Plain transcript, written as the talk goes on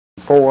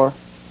4,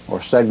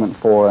 or segment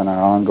 4 in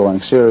our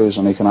ongoing series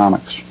on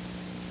economics.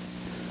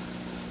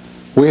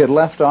 We had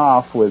left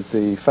off with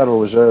the Federal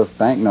Reserve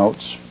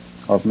banknotes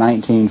of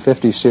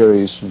 1950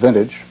 series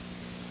vintage,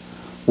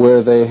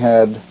 where they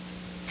had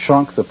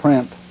shrunk the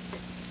print.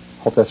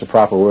 Hope that's a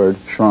proper word,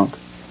 shrunk.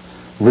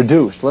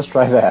 Reduced, let's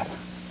try that.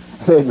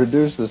 They had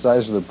reduced the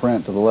size of the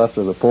print to the left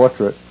of the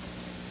portrait,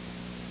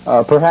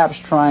 perhaps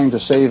trying to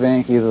save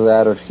ink, either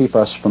that or to keep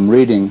us from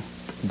reading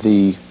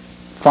the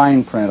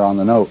fine print on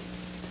the note.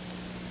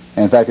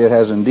 In fact, it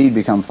has indeed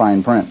become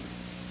fine print.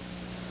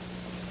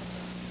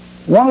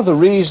 One of the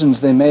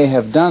reasons they may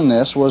have done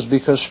this was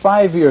because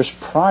 5 years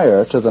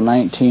prior to the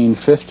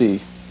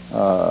 1950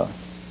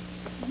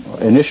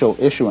 initial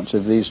issuance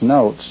of these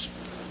notes,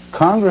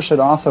 Congress had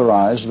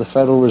authorized the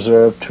Federal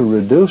Reserve to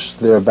reduce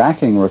their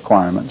backing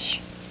requirements.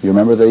 You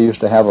remember they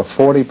used to have a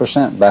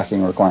 40%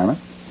 backing requirement.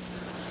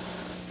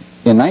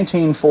 In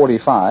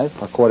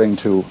 1945, according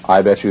to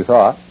I Bet You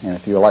Thought, and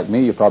if you're like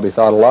me, you probably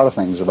thought a lot of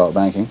things about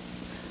banking.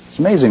 It's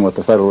amazing what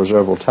the Federal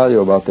Reserve will tell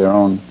you about their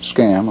own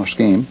scam or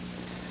scheme.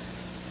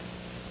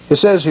 It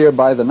says here,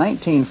 by the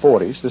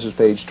 1940s, this is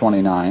page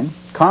 29,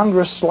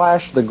 Congress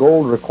slashed the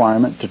gold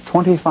requirement to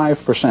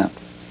 25%.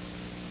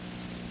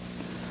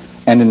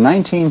 And in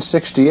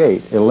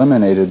 1968,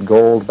 eliminated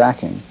gold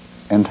backing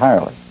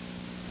entirely.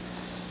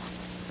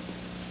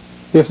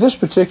 If this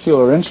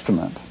particular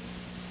instrument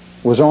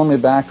was only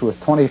backed with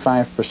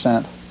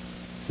 25%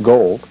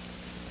 gold,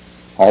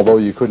 although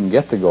you couldn't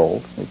get the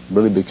gold, it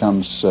really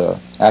becomes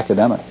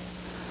academic.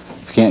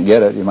 If you can't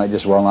get it, you might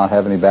just well not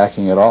have any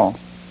backing at all.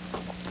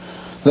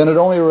 Then it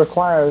only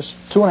requires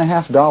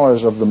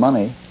 $2.50 of the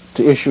money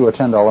to issue a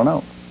 $10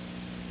 note.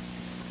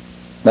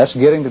 That's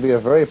getting to be a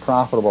very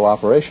profitable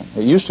operation.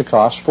 It used to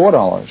cost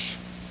 $4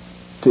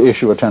 to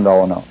issue a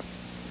 $10 note.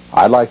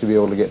 I'd like to be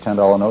able to get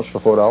 $10 notes for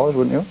 $4,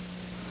 wouldn't you?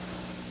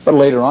 But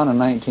later on in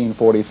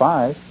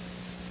 1945,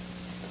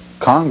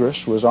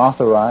 Congress was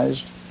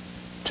authorized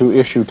to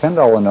issue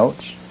 $10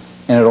 notes,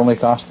 and it only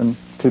cost them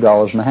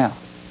 $2.50.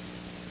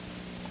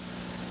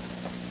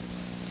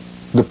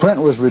 The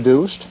print was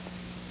reduced.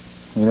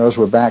 You notice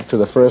we're back to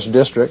the first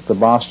district, the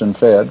Boston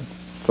Fed,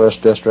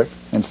 first district.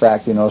 In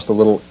fact, you notice the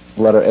little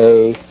letter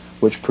A,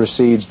 which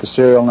precedes the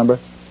serial number.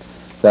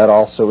 That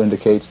also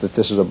indicates that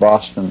this is a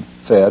Boston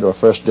Fed or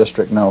first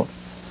district note.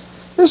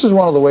 This is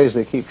one of the ways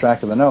they keep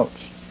track of the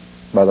notes,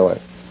 by the way.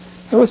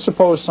 Now, let's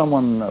suppose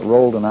someone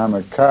rolled an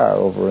armored car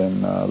over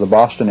in the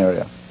Boston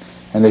area,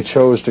 and they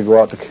chose to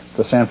go out to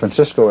the San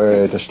Francisco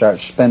area to start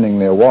spending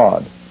their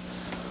wad.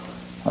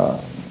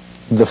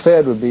 The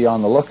Fed would be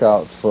on the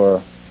lookout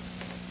for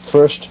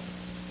first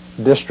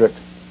district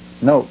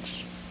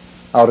notes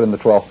out in the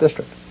 12th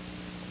district.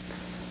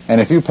 And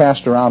if you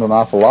passed around an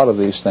awful lot of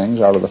these things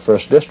out of the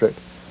first district,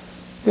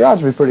 the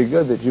odds would be pretty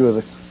good that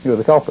you were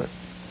the culprit.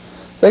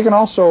 They can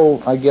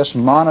also, I guess,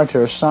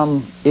 monitor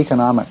some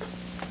economic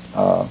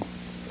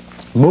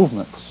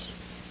movements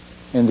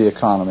in the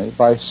economy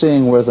by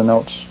seeing where the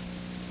notes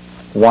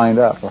wind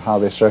up or how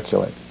they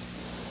circulate.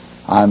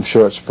 I'm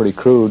sure it's pretty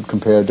crude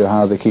compared to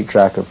how they keep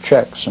track of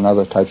checks and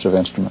other types of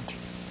instruments.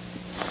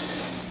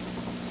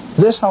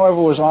 This, however,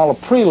 was all a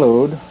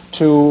prelude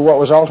to what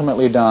was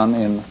ultimately done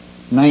in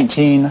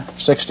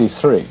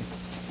 1963.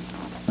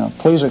 Now,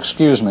 please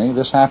excuse me,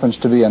 this happens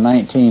to be a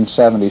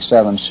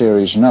 1977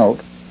 series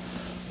note.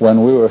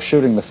 When we were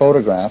shooting the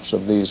photographs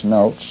of these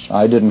notes,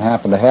 I didn't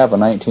happen to have a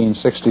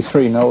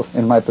 1963 note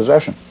in my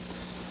possession.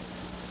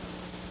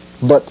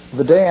 But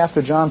the day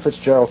after John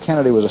Fitzgerald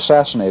Kennedy was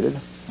assassinated,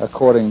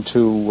 according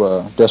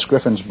to Des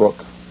Griffin's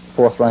book,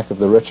 Fourth Rank of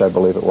the Rich, I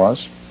believe it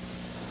was,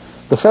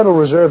 the Federal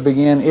Reserve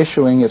began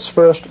issuing its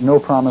first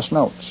no-promise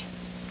notes.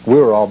 We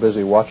were all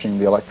busy watching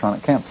the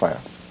electronic campfire.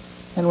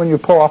 And when you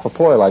pull off a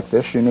ploy like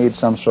this, you need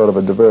some sort of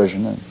a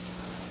diversion, and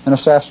an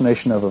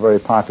assassination of a very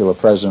popular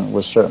president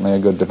was certainly a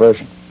good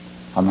diversion.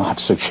 I'm not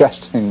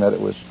suggesting that it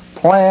was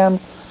planned.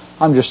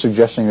 I'm just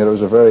suggesting that it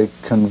was a very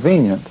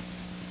convenient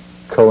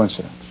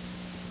coincidence.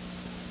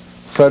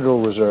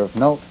 Federal Reserve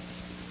note,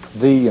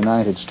 the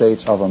United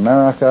States of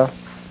America.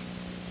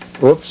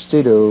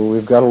 Whoops-de-doo,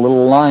 we've got a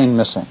little line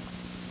missing.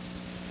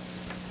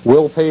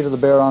 Will pay to the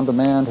bearer on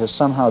demand has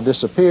somehow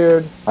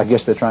disappeared. I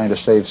guess they're trying to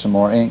save some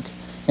more ink.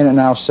 And it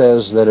now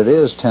says that it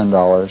is $10.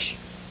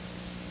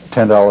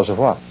 $10 of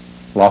what?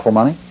 Lawful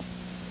money?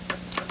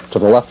 To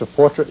the left of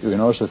portrait, you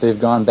notice that they've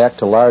gone back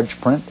to large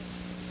print.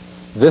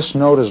 This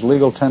note is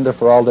legal tender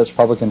for all debts,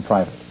 public and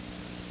private.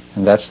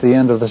 And that's the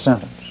end of the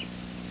sentence.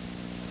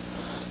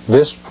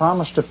 This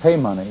promise to pay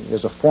money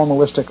is a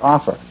formalistic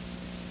offer,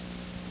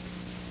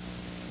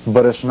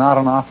 but it's not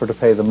an offer to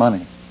pay the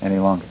money any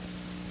longer.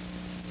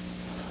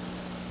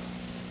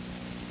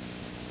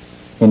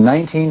 In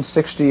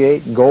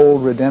 1968,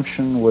 gold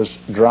redemption was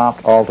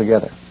dropped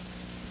altogether.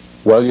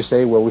 Well, you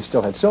say, well, we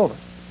still had silver.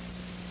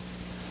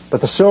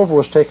 But the silver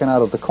was taken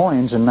out of the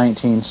coins in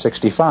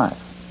 1965.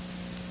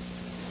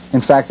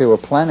 In fact, they were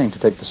planning to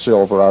take the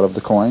silver out of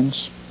the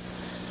coins.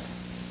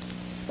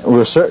 We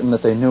were certain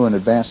that they knew in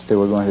advance that they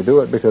were going to do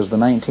it because the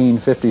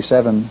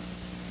 1957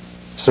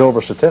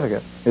 silver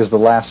certificate is the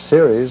last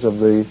series of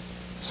the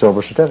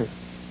silver certificate.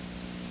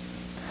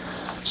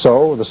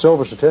 So the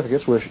silver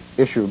certificates were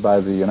issued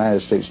by the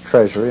United States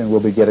Treasury, and we'll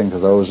be getting to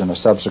those in a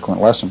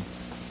subsequent lesson,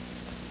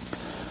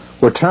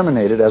 were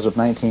terminated as of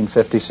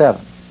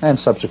 1957 and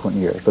subsequent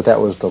years, but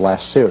that was the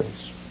last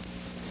series.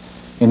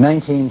 In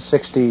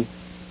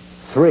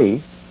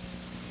 1963,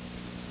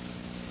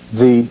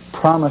 the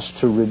promise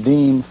to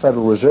redeem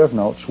Federal Reserve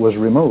notes was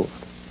removed.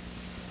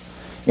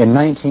 In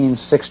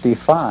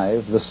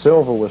 1965, the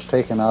silver was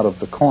taken out of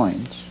the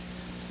coins,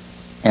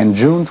 and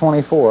June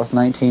 24th,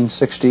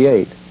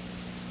 1968,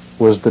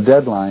 was the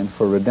deadline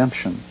for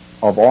redemption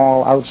of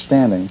all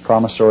outstanding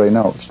promissory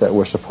notes that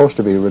were supposed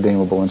to be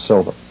redeemable in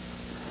silver.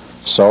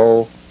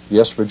 So,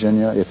 yes,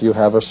 Virginia, if you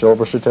have a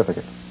silver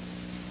certificate,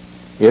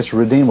 it's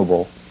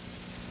redeemable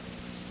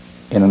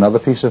in another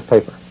piece of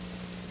paper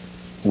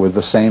with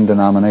the same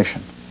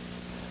denomination.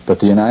 But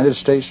the United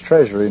States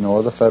Treasury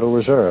nor the Federal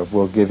Reserve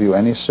will give you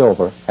any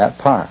silver at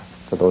par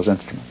for those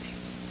instruments.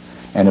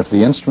 And if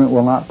the instrument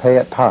will not pay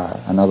at par,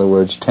 in other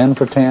words, 10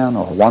 for 10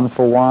 or 1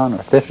 for 1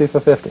 or 50 for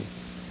 50,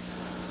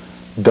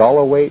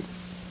 dollar weight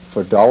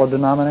for dollar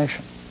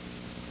denomination,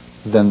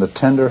 then the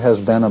tender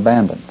has been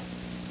abandoned.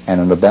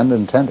 And an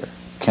abandoned tender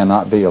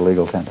cannot be a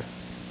legal tender.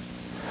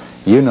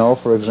 You know,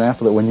 for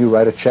example, that when you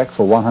write a check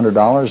for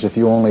 $100, if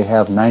you only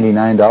have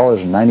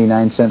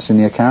 $99.99 in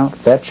the account,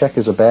 that check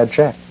is a bad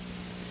check.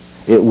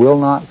 It will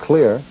not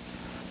clear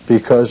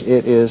because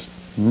it is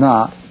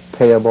not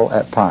payable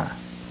at par.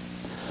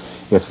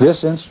 If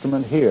this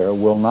instrument here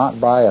will not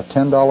buy a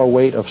 $10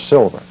 weight of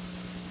silver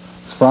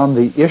from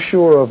the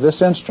issuer of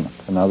this instrument,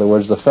 in other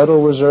words, the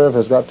Federal Reserve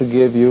has got to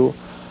give you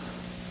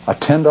a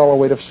 $10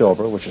 weight of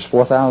silver, which is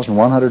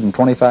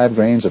 4,125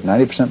 grains of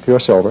 90% pure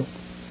silver,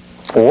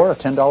 or a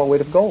 $10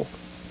 weight of gold,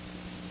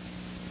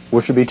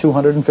 which would be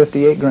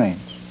 258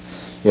 grains.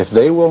 If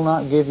they will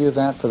not give you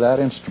that for that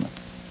instrument,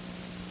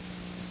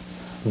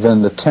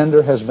 then the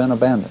tender has been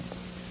abandoned.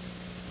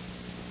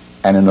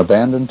 And an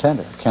abandoned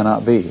tender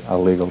cannot be a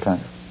legal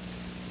tender.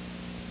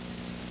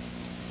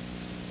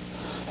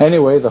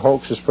 Anyway, the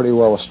hoax is pretty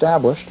well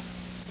established.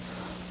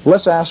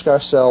 Let's ask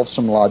ourselves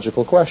some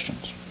logical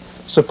questions.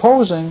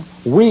 Supposing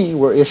we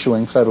were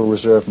issuing Federal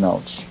Reserve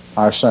notes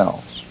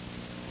ourselves,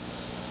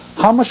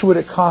 how much would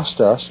it cost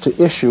us to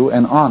issue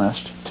an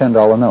honest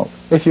 $10 note,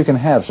 if you can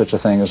have such a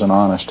thing as an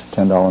honest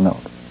 $10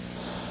 note?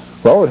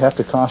 Well, it would have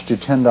to cost you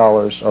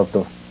 $10 of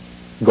the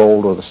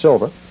gold or the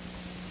silver,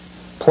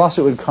 plus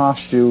it would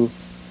cost you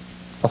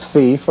a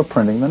fee for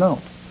printing the note.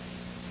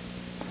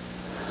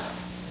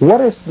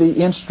 What if the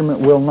instrument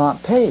will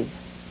not pay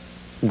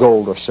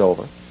gold or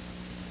silver?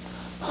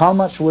 How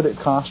much would it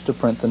cost to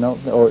print the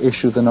note or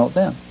issue the note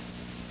then?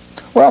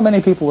 Well,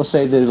 many people will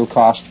say that it'll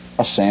cost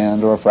a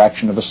cent or a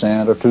fraction of a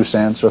cent or 2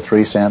 cents or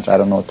 3 cents. I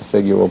don't know what the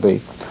figure will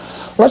be.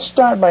 Let's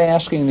start by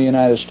asking the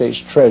United States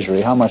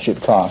Treasury how much it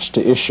costs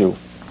to issue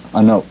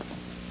a note,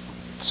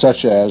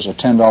 such as a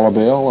 $10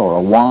 bill or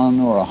a 1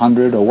 or a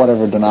 100 or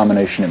whatever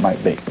denomination it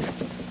might be.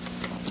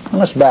 And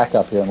let's back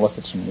up here and look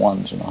at some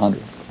 1s and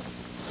 100s.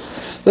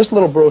 This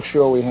little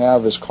brochure we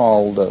have is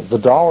called The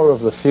Dollar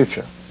of the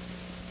Future.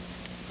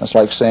 That's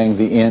like saying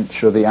the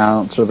inch or the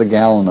ounce or the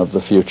gallon of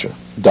the future.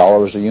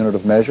 Dollar is a unit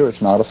of measure.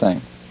 It's not a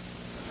thing.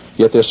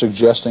 Yet they're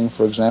suggesting,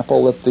 for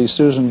example, that the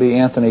Susan B.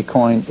 Anthony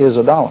coin is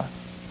a dollar.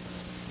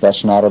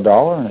 That's not a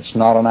dollar, and it's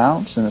not an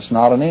ounce, and it's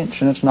not an inch,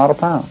 and it's not a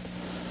pound.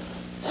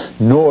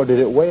 Nor did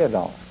it weigh a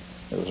dollar.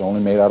 It was only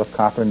made out of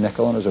copper and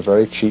nickel and is a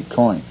very cheap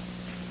coin.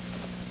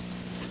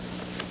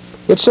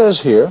 It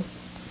says here,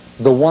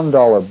 the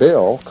 $1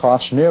 bill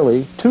costs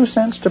nearly 2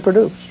 cents to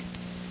produce.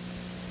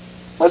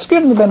 Let's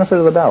give them the benefit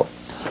of the doubt.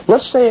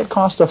 Let's say it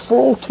cost a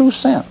full 2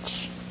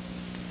 cents,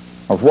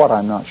 of what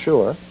I'm not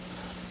sure,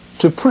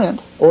 to print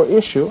or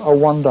issue a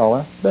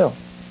 $1 bill.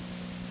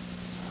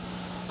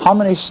 How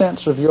many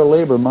cents of your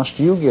labor must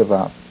you give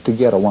up to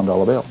get a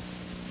 $1 bill?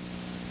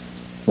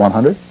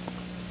 100?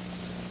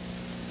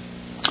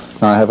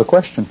 Now I have a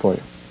question for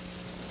you.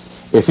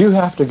 If you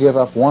have to give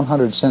up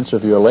 100 cents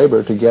of your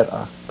labor to get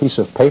a piece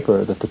of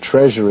paper that the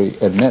Treasury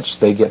admits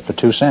they get for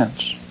 2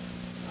 cents,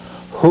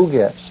 who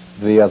gets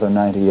the other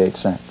 98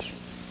 cents?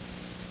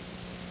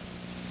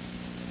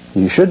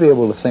 You should be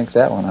able to think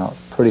that one out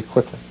pretty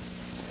quickly.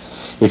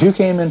 If you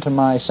came into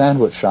my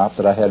sandwich shop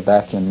that I had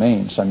back in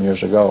Maine some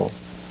years ago,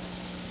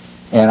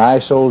 and I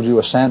sold you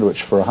a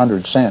sandwich for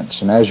 100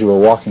 cents, and as you were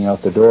walking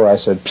out the door I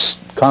said, "Psst,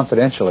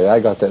 confidentially, I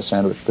got that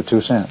sandwich for 2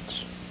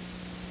 cents.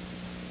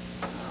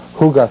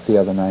 Who got the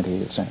other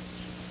 98 cents?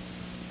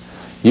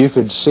 You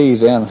could see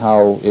then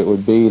how it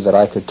would be that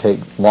I could take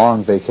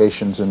long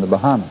vacations in the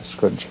Bahamas,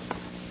 couldn't you?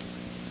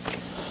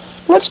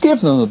 Let's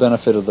give them the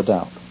benefit of the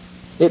doubt.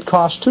 It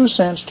costs 2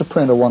 cents to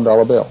print a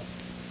 $1 bill.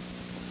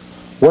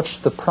 What's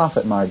the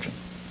profit margin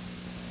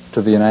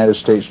to the United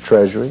States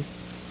Treasury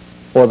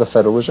or the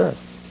Federal Reserve?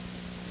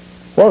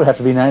 Well, it would have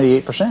to be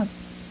 98%,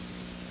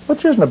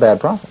 which isn't a bad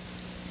profit.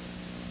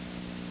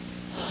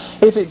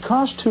 If it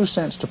cost 2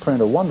 cents to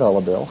print a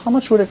 $1 bill, how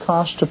much would it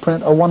cost to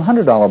print a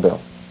 $100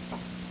 bill?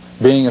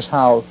 being as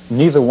how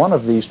neither one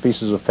of these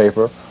pieces of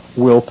paper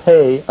will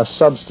pay a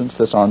substance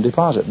that's on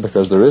deposit,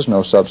 because there is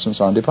no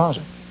substance on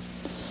deposit.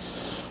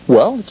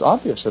 Well, it's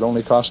obvious. It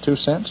only costs 2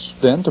 cents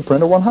then to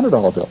print a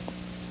 $100 bill.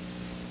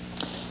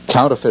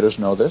 Counterfeiters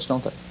know this,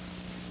 don't they?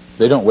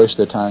 They don't waste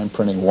their time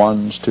printing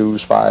 1s,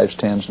 2s, 5s,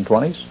 10s, and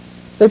 20s.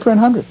 They print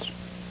hundreds.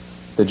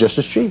 They're just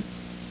as cheap.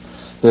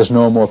 There's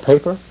no more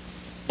paper,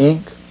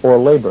 ink, or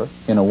labor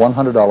in a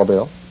 $100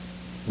 bill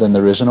than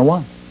there is in a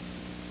 1.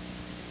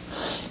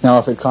 Now,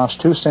 if it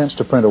costs 2 cents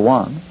to print a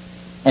 1,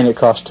 and it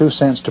costs 2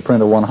 cents to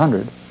print a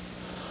 100,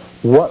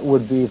 what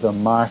would be the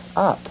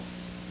markup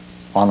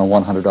on a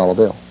 $100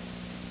 bill?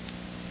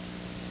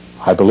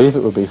 I believe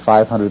it would be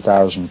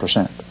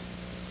 500,000%.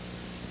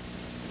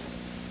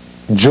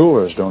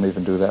 Jewelers don't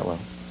even do that well.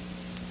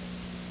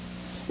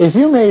 If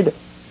you made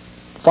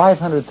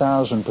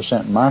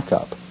 500,000%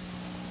 markup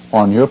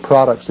on your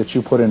products that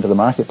you put into the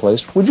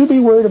marketplace, would you be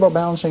worried about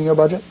balancing your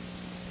budget?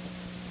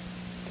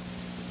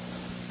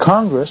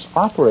 Congress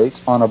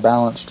operates on a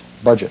balanced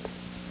budget.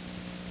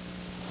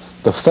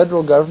 The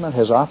federal government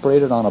has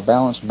operated on a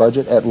balanced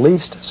budget at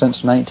least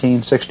since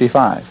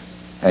 1965,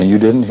 and you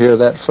didn't hear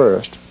that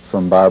first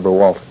from Barbara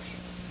Walters.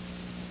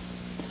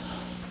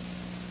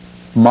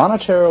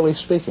 Monetarily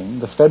speaking,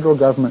 the federal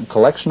government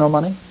collects no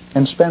money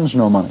and spends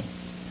no money.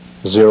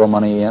 Zero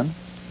money in,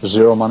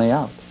 zero money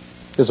out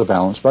is a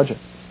balanced budget.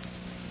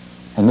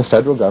 And the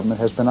federal government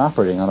has been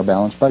operating on a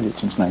balanced budget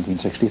since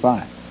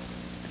 1965.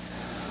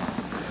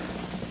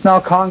 Now,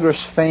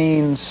 Congress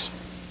feigns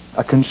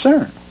a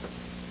concern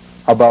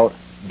about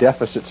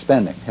deficit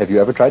spending. Have you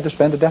ever tried to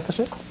spend a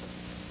deficit?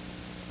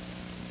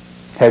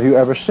 Have you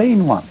ever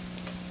seen one?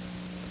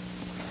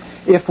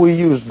 If we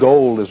used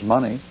gold as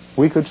money,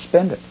 we could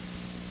spend it.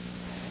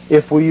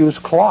 If we use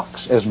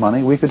clocks as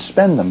money, we could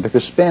spend them,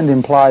 because spend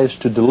implies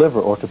to deliver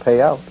or to pay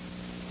out.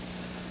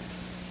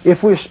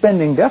 If we're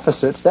spending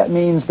deficits, that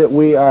means that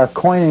we are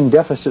coining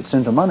deficits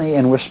into money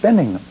and we're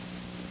spending them.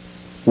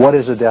 What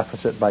is a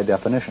deficit by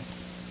definition?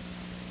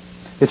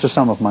 It's a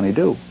sum of money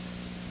due.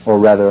 Or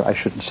rather, I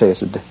shouldn't say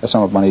it's a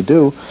sum of money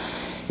due.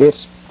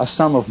 It's a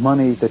sum of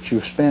money that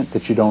you've spent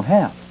that you don't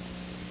have.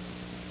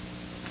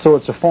 So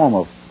it's a form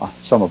of a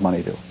sum of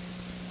money due.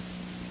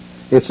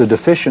 It's a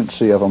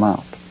deficiency of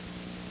amount.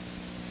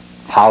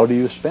 How do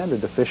you spend a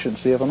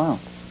deficiency of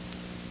amount?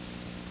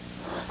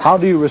 How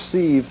do you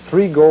receive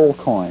 3 gold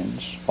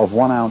coins of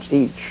 1 ounce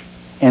each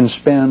and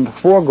spend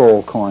 4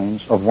 gold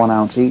coins of 1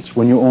 ounce each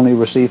when you only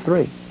receive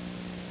 3?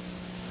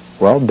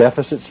 Well,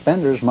 deficit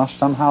spenders must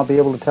somehow be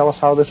able to tell us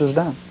how this is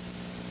done.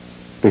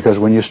 Because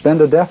when you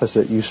spend a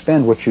deficit, you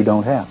spend what you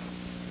don't have.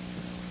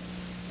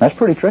 That's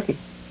pretty tricky.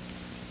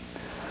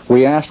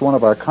 We asked one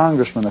of our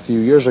congressmen a few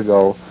years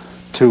ago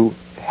to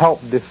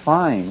help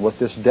define what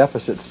this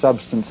deficit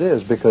substance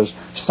is, because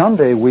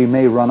someday we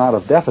may run out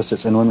of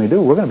deficits, and when we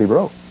do, we're going to be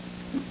broke.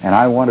 And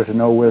I wanted to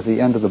know where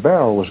the end of the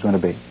barrel was going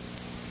to be.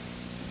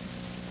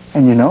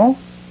 And you know,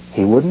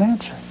 he wouldn't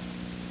answer.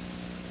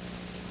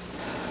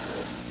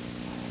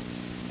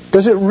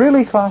 Does it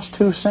really cost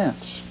 2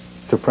 cents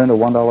to print a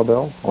 $1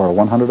 bill or a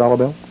 $100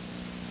 bill?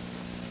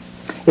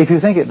 If you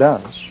think it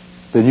does,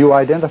 then you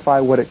identify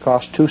what it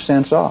costs 2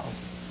 cents of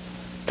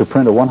to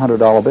print a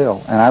 $100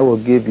 bill, and I will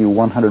give you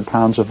 100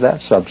 pounds of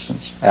that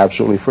substance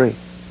absolutely free.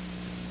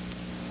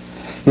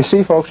 You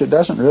see, folks, it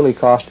doesn't really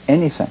cost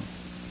anything,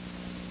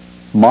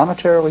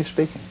 monetarily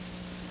speaking,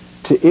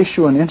 to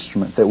issue an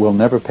instrument that will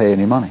never pay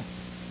any money.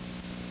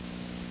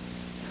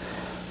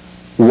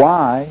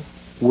 Why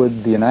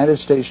would the United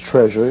States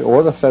Treasury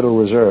or the Federal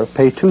Reserve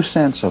pay 2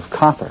 cents of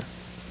copper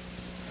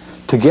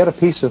to get a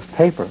piece of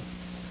paper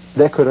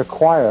that could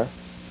acquire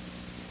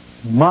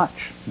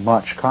much,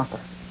 much copper?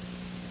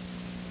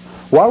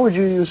 Why would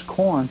you use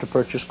corn to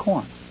purchase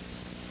corn?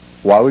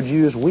 Why would you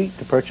use wheat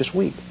to purchase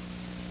wheat?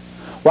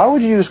 Why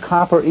would you use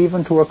copper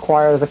even to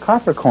acquire the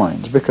copper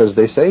coins? Because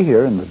they say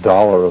here in the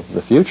dollar of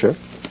the future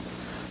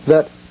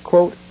that,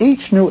 quote,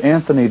 each new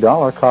Anthony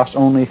dollar costs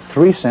only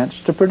 3 cents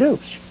to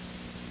produce.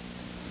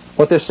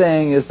 What they're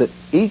saying is that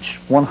each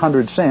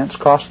 100 cents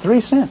costs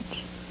 3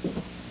 cents.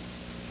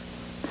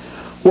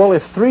 Well,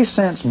 if 3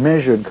 cents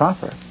measured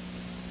copper,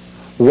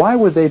 why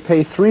would they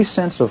pay 3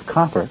 cents of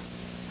copper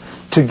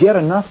to get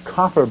enough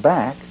copper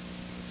back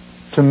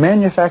to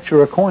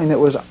manufacture a coin that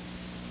was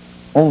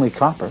only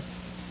copper,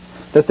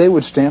 that they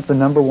would stamp the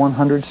number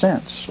 100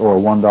 cents or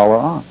 $1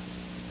 on?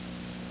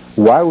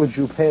 Why would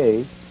you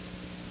pay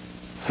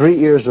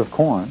 3 ears of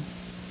corn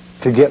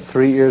to get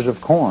 3 ears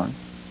of corn?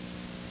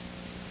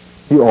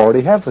 You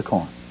already have the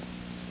corn.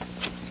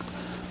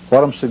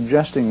 What I'm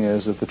suggesting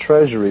is that the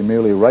Treasury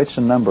merely writes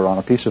a number on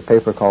a piece of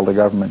paper called a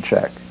government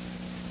check,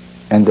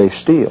 and they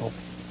steal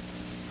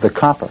the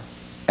copper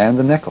and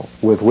the nickel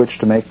with which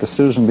to make the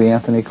Susan B.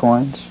 Anthony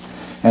coins,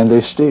 and they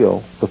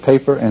steal the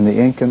paper and the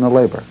ink and the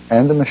labor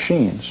and the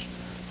machines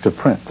to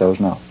print those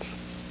notes.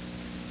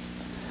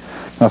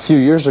 Now, a few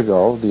years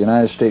ago, the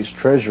United States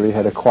Treasury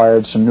had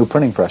acquired some new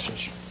printing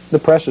presses. The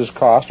presses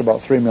cost about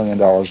 $3 million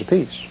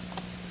apiece.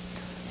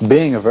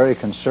 Being a very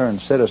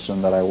concerned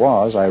citizen that I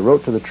was, I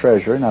wrote to the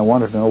Treasury and I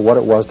wanted to know what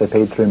it was they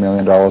paid $3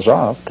 million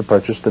off to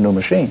purchase the new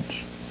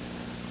machines.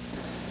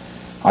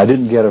 I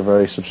didn't get a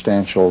very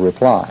substantial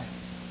reply.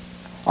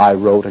 I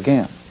wrote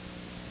again.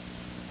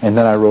 And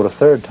then I wrote a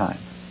third time.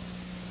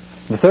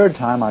 The third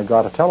time I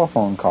got a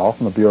telephone call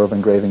from the Bureau of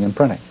Engraving and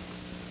Printing,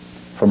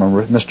 from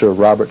a Mr.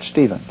 Robert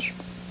Stevens.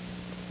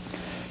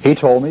 He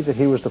told me that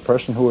he was the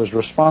person who was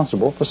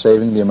responsible for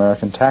saving the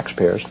American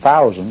taxpayers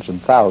thousands and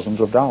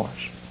thousands of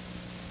dollars.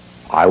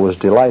 I was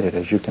delighted,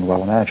 as you can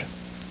well imagine.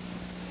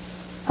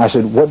 I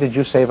said, what did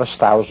you save us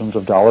thousands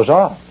of dollars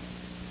of?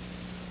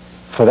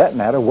 For that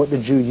matter, what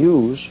did you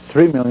use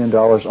 $3 million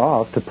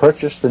of to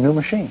purchase the new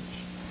machines?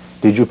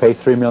 Did you pay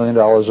 $3 million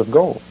of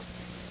gold?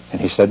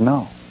 And he said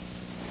no.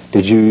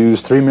 Did you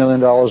use $3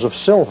 million of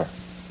silver?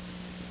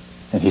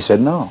 And he said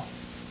no.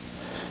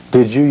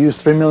 Did you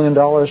use $3 million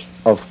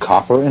of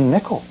copper and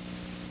nickel?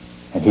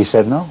 And he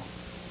said no.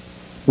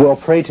 Well,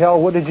 pray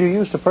tell, what did you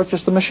use to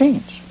purchase the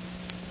machines?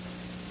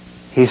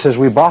 He says,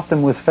 we bought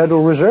them with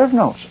Federal Reserve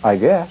notes, I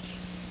guess.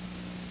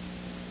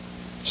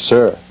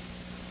 Sir,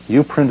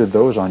 you printed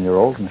those on your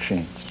old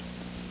machines.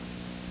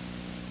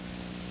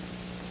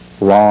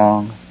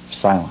 Long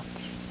silence.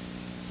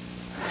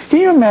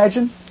 Can you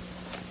imagine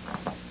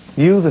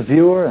you, the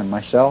viewer, and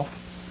myself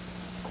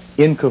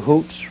in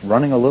cahoots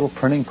running a little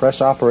printing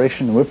press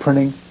operation, and we're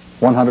printing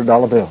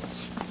 $100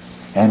 bills,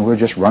 and we're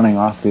just running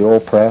off the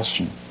old press,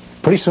 and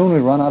pretty soon we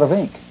run out of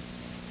ink.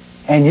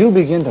 And you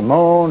begin to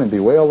moan and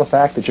bewail the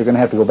fact that you're going to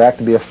have to go back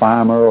to be a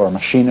farmer or a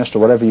machinist or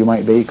whatever you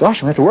might be.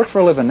 Gosh, we have to work for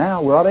a living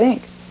now. We're out of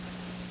ink.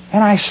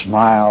 And I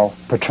smile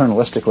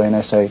paternalistically and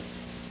I say,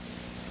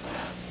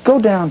 go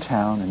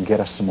downtown and get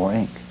us some more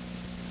ink.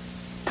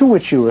 To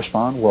which you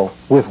respond, well,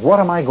 with what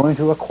am I going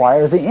to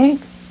acquire the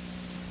ink?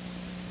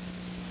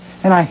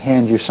 And I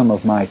hand you some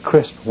of my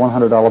crisp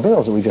 $100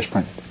 bills that we just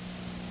printed.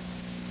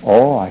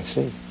 Oh, I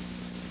see.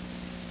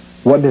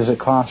 What does it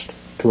cost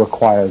to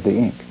acquire the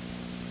ink?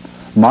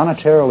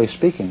 Monetarily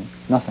speaking,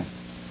 nothing.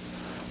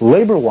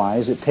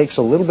 Labor-wise, it takes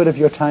a little bit of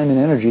your time and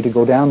energy to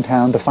go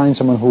downtown to find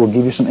someone who will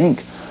give you some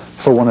ink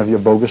for one of your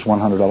bogus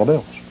 $100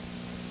 bills.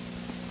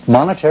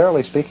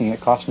 Monetarily speaking,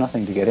 it costs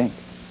nothing to get ink.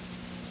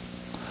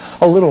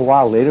 A little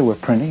while later, we're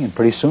printing, and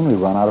pretty soon we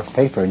run out of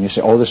paper, and you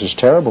say, oh, this is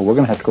terrible, we're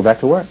going to have to go back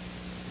to work.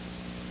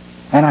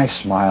 And I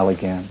smile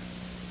again,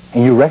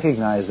 and you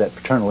recognize that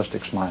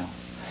paternalistic smile.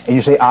 And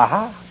you say,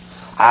 aha,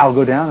 I'll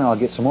go down and I'll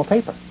get some more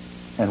paper.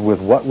 And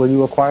with what will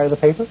you acquire the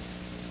paper?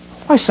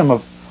 Why, some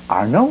of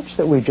our notes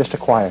that we've just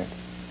acquired.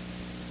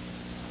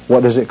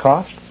 What does it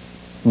cost?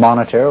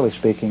 Monetarily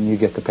speaking, you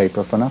get the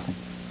paper for nothing.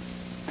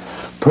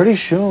 Pretty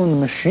soon the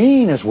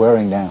machine is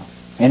wearing down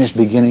and is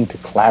beginning to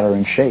clatter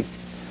and shake.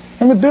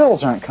 And the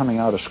bills aren't coming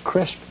out as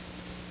crisp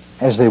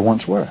as they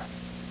once were.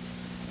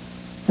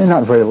 They're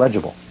not very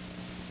legible.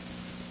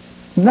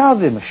 Now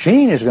the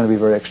machine is going to be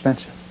very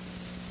expensive.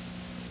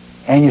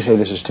 And you say,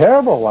 this is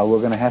terrible. Why, we're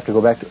going to have to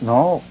go back to...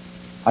 No.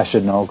 I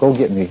said, no, go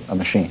get me a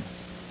machine.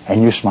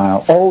 And you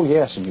smile, oh,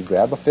 yes, and you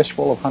grab a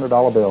fistful of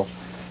 $100 bills.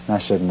 And I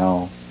said,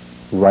 no,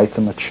 write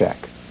them a check.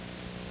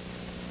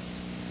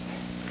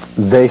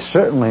 They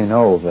certainly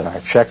know that our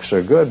checks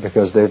are good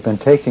because they've been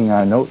taking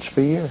our notes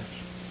for years.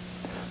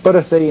 But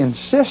if they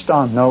insist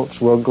on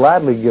notes, we'll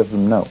gladly give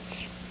them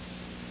notes.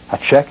 A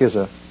check is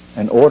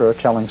an order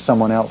telling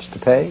someone else to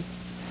pay,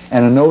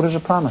 and a note is a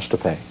promise to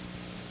pay.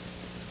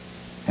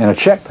 And a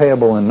check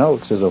payable in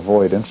notes is a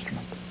void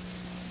instrument.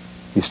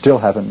 You still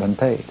haven't been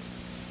paid.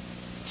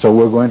 So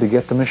we're going to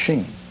get the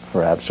machine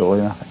for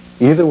absolutely nothing.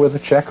 Either with a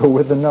check or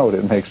with a note,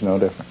 it makes no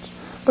difference.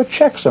 But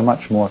checks are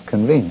much more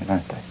convenient,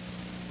 aren't they?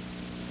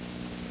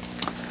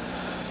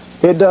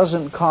 It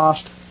doesn't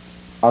cost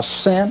a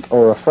cent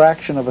or a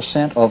fraction of a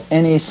cent of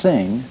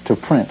anything to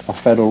print a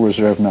Federal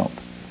Reserve note.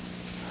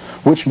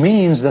 Which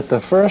means that the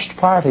first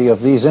party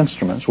of these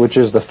instruments, which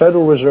is the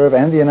Federal Reserve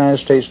and the United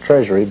States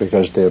Treasury,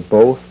 because they're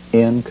both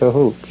in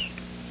cahoots,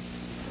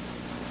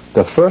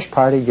 the first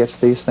party gets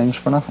these things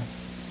for nothing.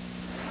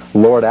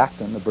 Lord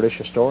Acton, the British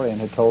historian,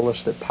 had told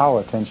us that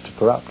power tends to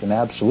corrupt, and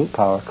absolute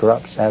power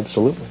corrupts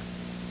absolutely.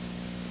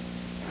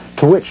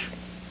 To which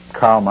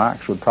Karl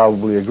Marx would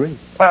probably agree.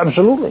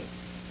 Absolutely.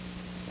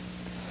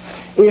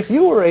 If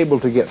you were able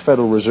to get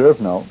Federal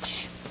Reserve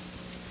notes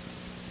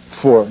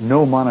for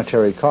no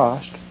monetary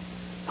cost,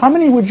 how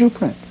many would you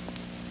print?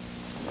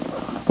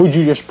 Would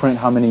you just print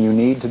how many you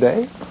need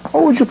today?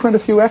 Or would you print a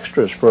few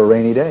extras for a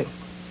rainy day?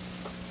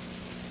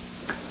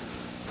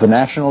 The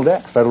national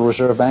debt, Federal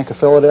Reserve Bank of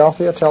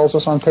Philadelphia, tells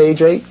us on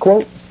page 8,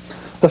 quote,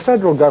 the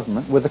federal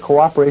government, with the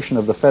cooperation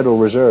of the Federal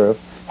Reserve,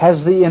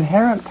 has the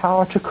inherent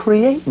power to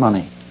create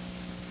money,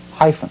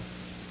 hyphen,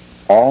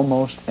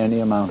 almost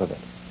any amount of it,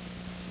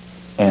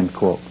 end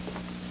quote.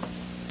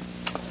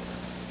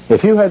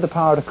 If you had the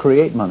power to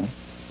create money,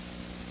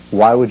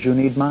 why would you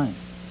need mine?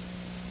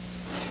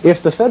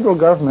 If the federal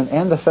government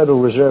and the Federal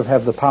Reserve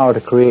have the power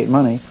to create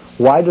money,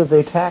 why do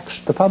they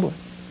tax the public?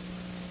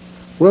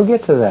 We'll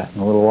get to that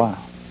in a little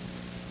while.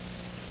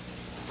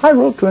 I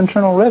wrote to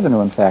Internal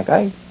Revenue, in fact.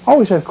 I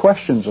always have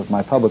questions of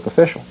my public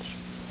officials.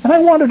 And I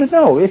wanted to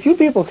know, if you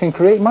people can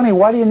create money,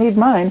 why do you need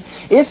mine?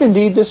 If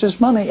indeed this is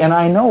money, and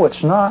I know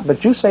it's not,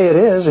 but you say it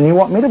is, and you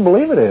want me to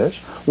believe it is,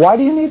 why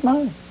do you need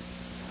mine?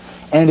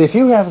 And if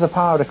you have the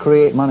power to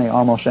create money,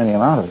 almost any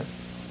amount of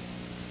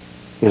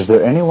it, is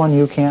there anyone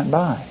you can't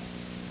buy?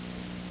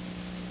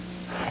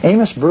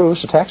 Amos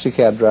Bruce, a taxi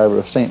cab driver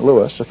of St.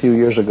 Louis a few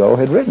years ago,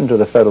 had written to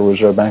the Federal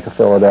Reserve Bank of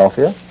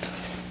Philadelphia,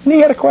 and he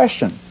had a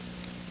question.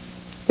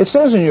 It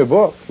says in your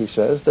book, he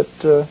says,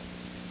 that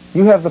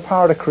you have the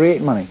power to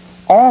create money,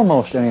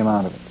 almost any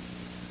amount of it.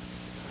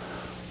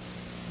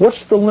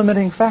 What's the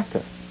limiting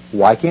factor?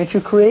 Why can't you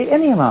create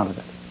any amount of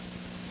it?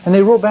 And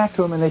they wrote back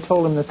to him and they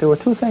told him that there were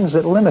two things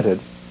that limited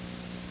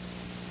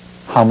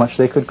how much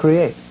they could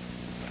create.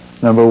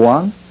 Number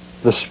one,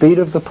 the speed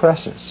of the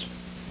presses.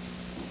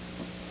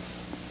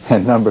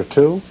 And number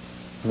two,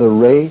 the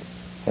rate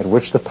at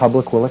which the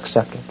public will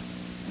accept it.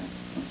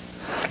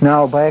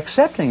 Now, by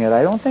accepting it,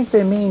 I don't think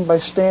they mean by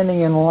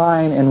standing in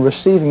line and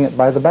receiving it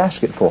by the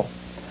basketful.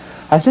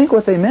 I think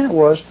what they meant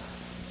was,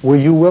 were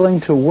you willing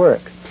to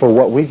work for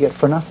what we get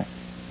for nothing?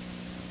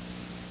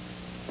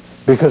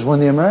 Because when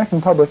the American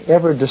public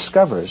ever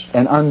discovers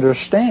and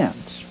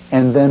understands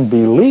and then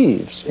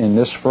believes in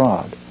this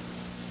fraud,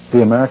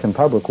 the American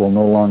public will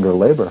no longer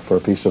labor for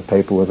a piece of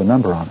paper with a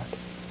number on it.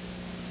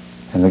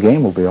 And the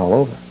game will be all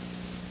over.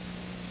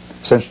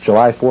 Since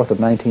July 4th of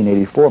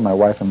 1984, my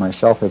wife and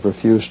myself have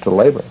refused to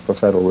labor for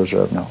Federal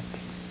Reserve notes.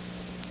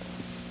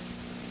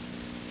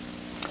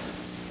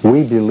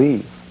 We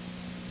believe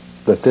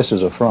that this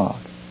is a fraud.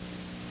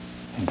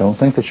 And don't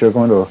think that you're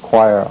going to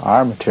acquire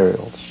our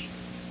materials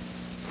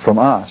from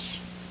us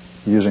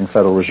using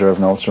Federal Reserve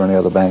notes or any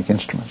other bank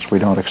instruments. We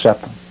don't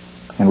accept them.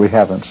 And we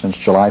haven't since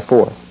July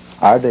 4th,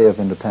 our day of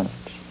independence,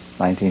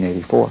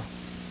 1984.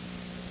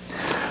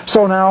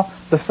 So now,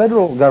 the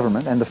federal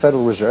government and the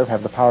Federal Reserve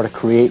have the power to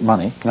create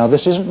money. Now,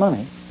 this isn't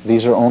money.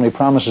 These are only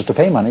promises to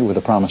pay money with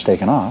the promise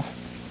taken off.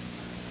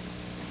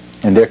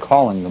 And they're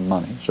calling them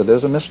money. So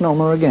there's a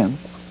misnomer again.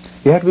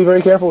 You have to be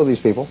very careful with these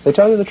people. They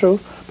tell you the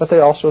truth, but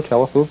they also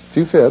tell a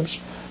few fibs,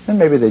 and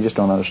maybe they just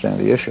don't understand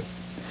the issue.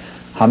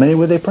 How many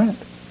would they print?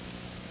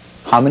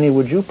 How many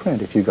would you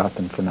print if you got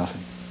them for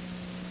nothing?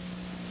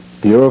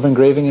 Bureau of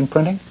Engraving and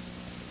Printing?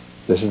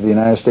 This is the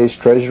United States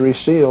Treasury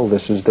seal.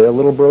 This is their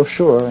little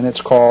brochure, and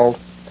it's called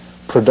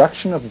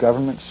Production of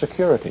Government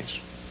Securities.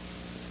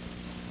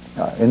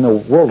 In the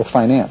world of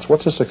finance,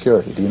 what's a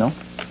security? Do you know?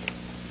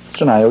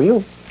 It's an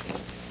IOU.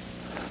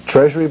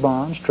 Treasury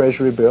bonds,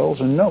 Treasury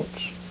bills, and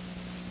notes.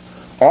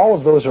 All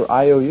of those are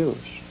IOUs.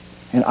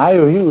 And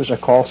IOUs are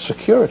called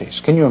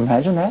securities. Can you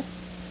imagine that?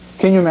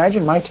 Can you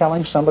imagine my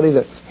telling somebody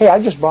that, hey,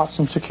 I just bought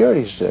some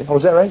securities today. Oh,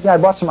 is that right? Yeah, I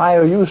bought some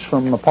IOUs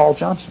from Paul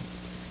Johnson.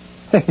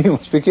 You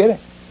must be kidding.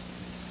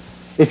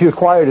 If you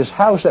acquired his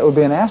house, that would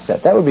be an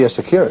asset. That would be a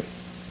security.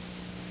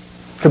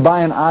 To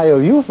buy an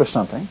IOU for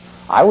something,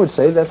 I would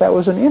say that that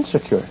was an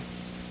insecurity.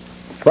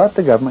 But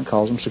the government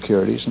calls them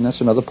securities, and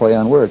that's another play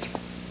on words.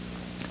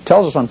 It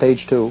tells us on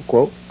page 2,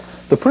 quote,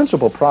 the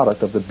principal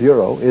product of the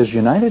Bureau is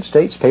United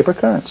States paper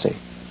currency,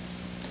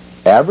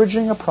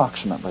 averaging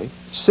approximately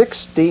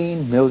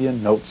 16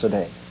 million notes a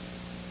day.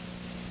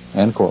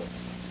 End quote.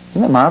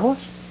 Isn't that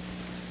marvelous?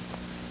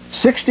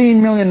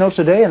 16 million notes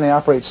a day, and they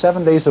operate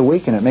 7 days a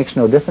week, and it makes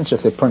no difference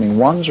if they're printing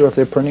ones or if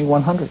they're printing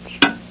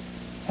 100s.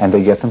 And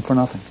they get them for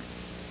nothing.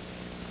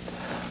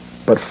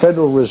 But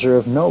Federal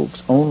Reserve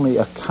notes only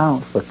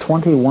account for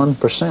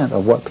 21%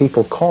 of what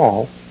people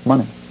call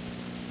money.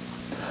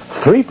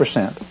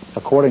 3%,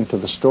 according to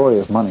The Story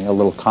of Money, a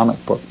little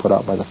comic book put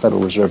out by the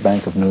Federal Reserve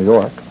Bank of New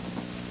York.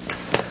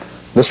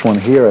 This one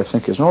here, I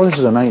think, this is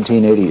a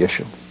 1980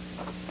 issue.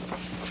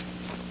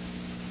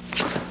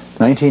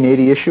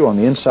 1980 issue, on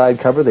the inside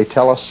cover, they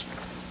tell us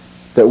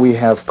that we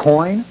have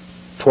coin,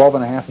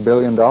 $12.5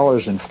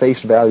 billion in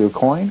face value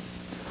coin,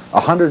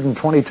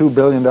 $122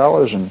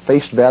 billion in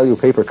face value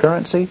paper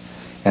currency,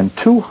 and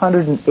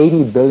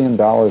 $280 billion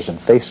in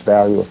face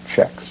value of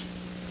checks.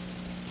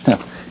 Now,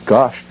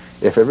 gosh,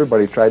 if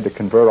everybody tried to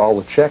convert all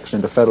the checks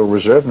into Federal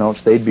Reserve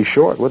notes, they'd be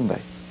short, wouldn't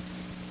they?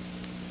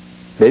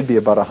 They'd be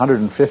about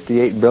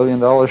 $158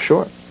 billion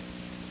short,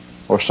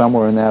 or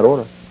somewhere in that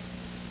order.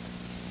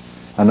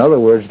 In other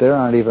words, there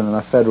aren't even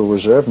enough Federal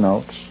Reserve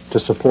notes to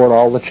support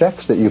all the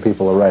checks that you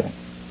people are writing.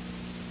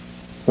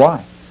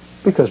 Why?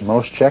 Because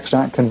most checks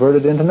aren't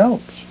converted into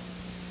notes.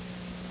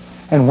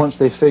 And once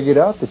they figured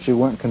out that you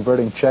weren't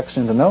converting checks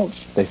into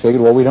notes, they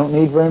figured, well, we don't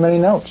need very many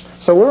notes.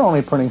 So we're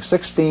only printing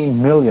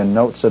 16 million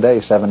notes a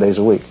day, 7 days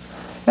a week.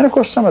 And of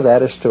course, some of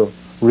that is to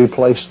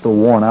replace the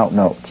worn-out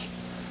notes.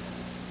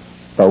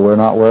 But we're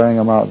not wearing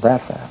them out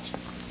that fast.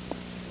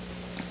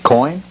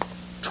 Coin,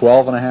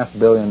 $12.5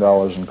 billion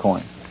in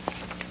coin.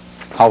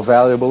 How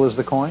valuable is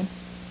the coin?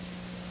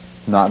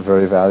 Not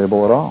very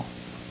valuable at all.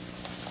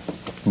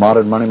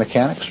 Modern Money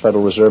Mechanics,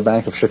 Federal Reserve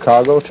Bank of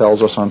Chicago,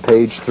 tells us on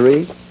page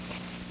 3,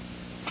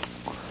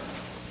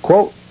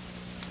 quote,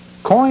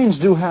 coins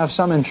do have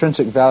some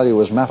intrinsic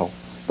value as metal,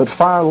 but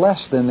far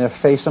less than their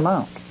face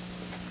amount.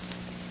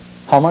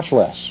 How much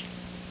less?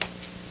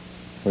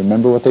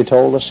 Remember what they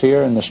told us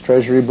here in this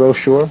Treasury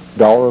brochure,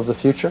 Dollar of the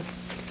Future?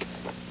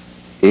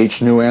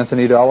 Each new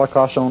Anthony dollar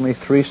costs only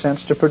 3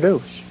 cents to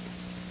produce.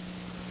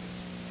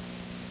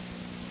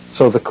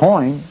 So the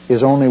coin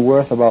is only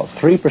worth about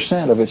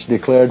 3% of its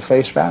declared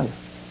face value.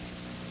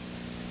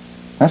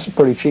 That's a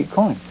pretty cheap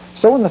coin.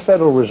 So when the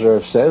Federal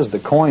Reserve says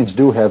that coins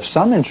do have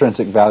some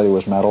intrinsic value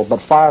as metal, but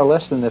far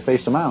less than their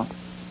face amount,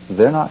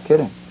 they're not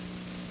kidding.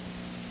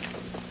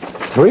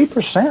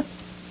 3%?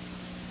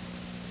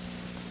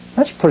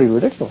 That's pretty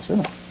ridiculous,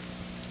 isn't it?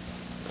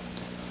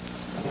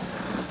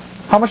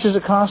 How much does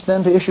it cost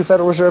then to issue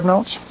Federal Reserve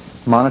notes?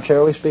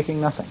 Monetarily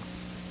speaking, nothing.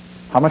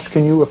 How much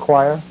can you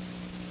acquire?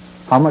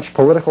 How much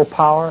political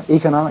power,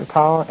 economic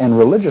power, and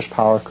religious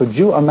power could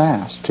you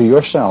amass to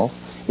yourself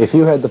if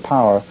you had the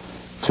power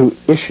to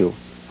issue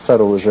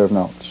Federal Reserve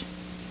notes?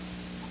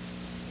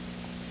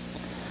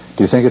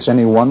 Do you think it's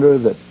any wonder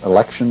that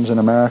elections in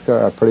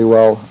America are pretty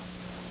well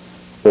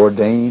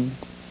ordained?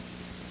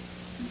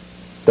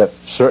 That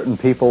certain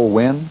people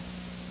win,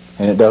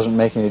 and it doesn't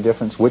make any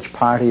difference which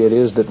party it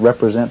is that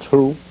represents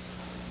who?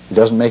 It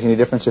doesn't make any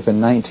difference if in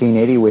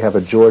 1980 we have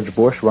a George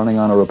Bush running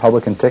on a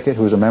Republican ticket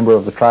who's a member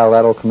of the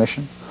Trilateral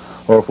Commission,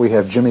 or if we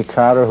have Jimmy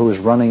Carter who is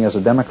running as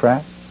a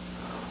Democrat,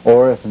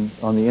 or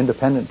if on the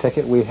independent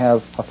ticket we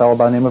have a fellow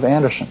by the name of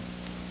Anderson.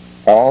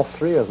 All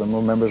three of them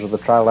were members of the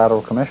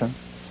Trilateral Commission.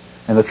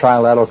 And the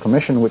Trilateral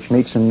Commission, which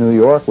meets in New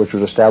York, which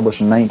was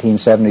established in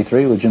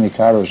 1973 with Jimmy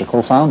Carter as a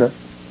co-founder,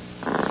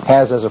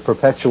 has as a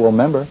perpetual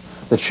member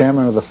the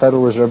chairman of the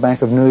Federal Reserve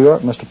Bank of New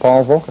York, Mr.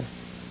 Paul Volcker.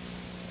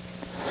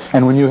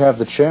 And when you have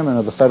the chairman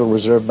of the Federal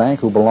Reserve Bank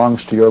who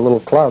belongs to your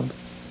little club,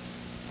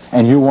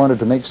 and you wanted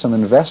to make some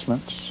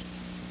investments,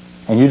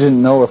 and you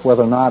didn't know if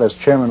whether or not as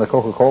chairman of the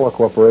Coca-Cola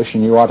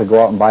Corporation you ought to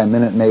go out and buy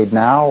Minute Maid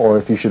now, or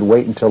if you should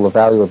wait until the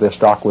value of their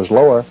stock was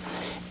lower,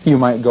 you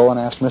might go and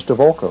ask Mr.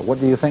 Volcker, what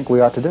do you think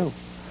we ought to do?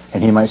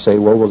 And he might say,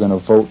 well, we're going to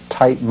vote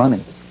tight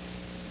money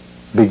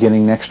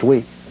beginning next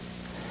week.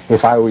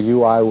 If I were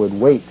you, I would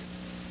wait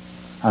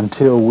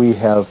until we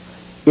have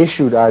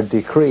issued our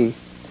decree,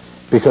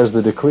 because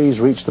the decrees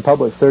reach the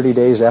public 30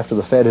 days after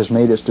the Fed has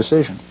made its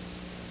decision.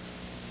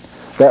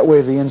 That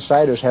way the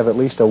insiders have at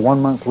least a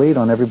 1-month lead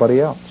on everybody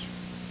else.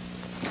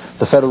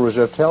 The Federal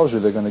Reserve tells you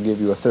they're going to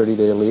give you a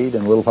 30-day lead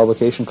in a little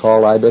publication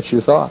called I Bet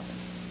You Thought.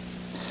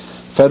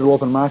 Federal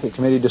Open Market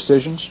Committee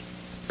decisions,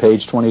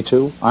 page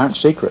 22, aren't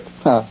secret.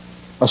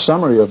 A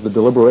summary of the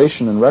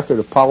deliberation and record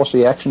of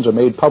policy actions are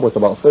made public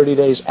about 30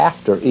 days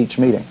after each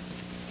meeting.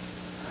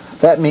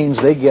 That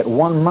means they get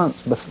 1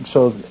 month,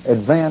 so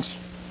advance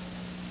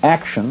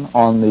action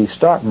on the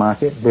stock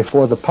market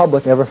before the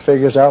public ever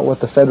figures out what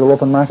the Federal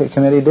Open Market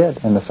Committee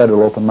did. And the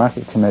Federal Open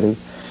Market Committee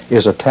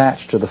is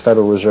attached to the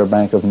Federal Reserve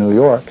Bank of New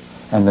York,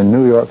 and the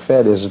New York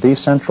Fed is the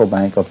central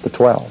bank of the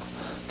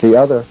 12. The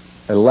other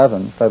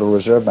 11 Federal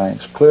Reserve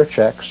banks clear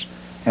checks,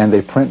 and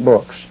they print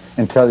books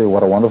and tell you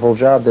what a wonderful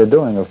job they're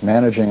doing of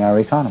managing our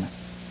economy.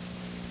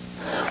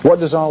 What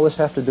does all this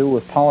have to do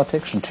with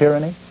politics and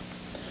tyranny?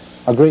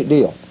 A great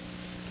deal.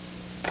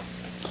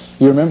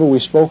 You remember we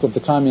spoke of the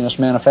Communist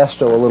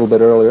Manifesto a little bit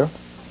earlier.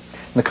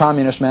 The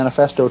Communist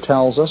Manifesto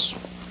tells us,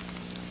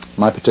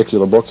 my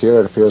particular book here,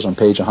 it appears on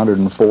page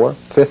 104,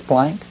 fifth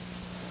plank,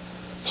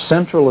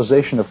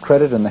 centralization of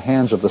credit in the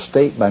hands of the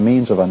state by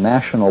means of a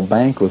national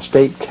bank with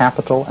state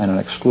capital and an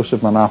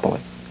exclusive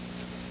monopoly.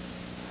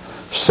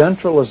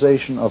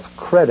 Centralization of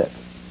credit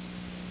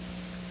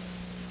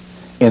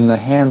in the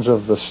hands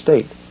of the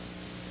state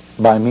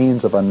by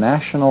means of a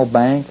national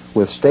bank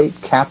with state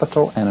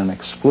capital and an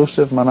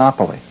exclusive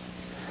monopoly.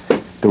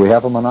 Do we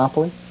have a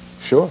monopoly?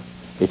 Sure.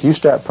 If you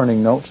start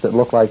printing notes that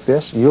look like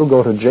this, you'll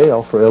go to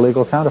jail for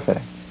illegal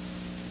counterfeiting.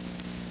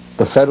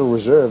 The Federal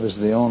Reserve is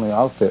the only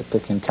outfit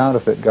that can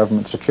counterfeit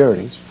government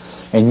securities,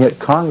 and yet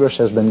Congress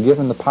has been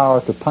given the power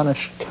to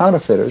punish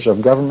counterfeiters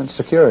of government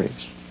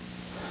securities.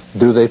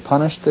 Do they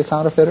punish the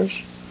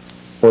counterfeiters,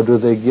 or do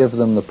they give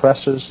them the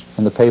presses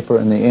and the paper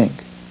and the ink?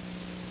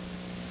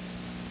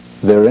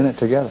 They're in it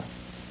together.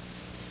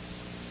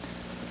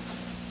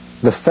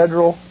 The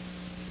Federal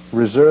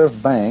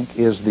Reserve Bank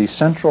is the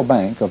central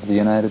bank of the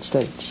United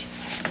States.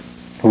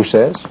 Who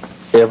says?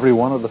 Every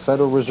one of the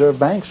Federal Reserve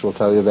banks will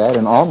tell you that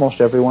in almost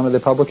every one of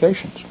their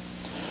publications.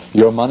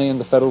 Your money in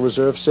the Federal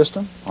Reserve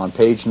System, on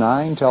page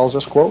 9, tells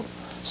us, quote,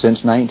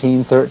 since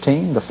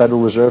 1913, the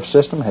Federal Reserve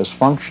System has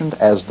functioned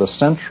as the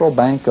central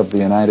bank of the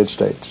United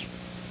States.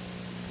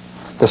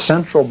 The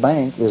central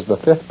bank is the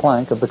fifth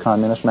plank of the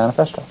Communist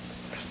Manifesto.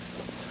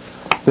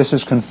 This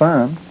is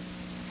confirmed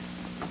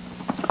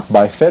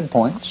by Fed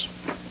Points.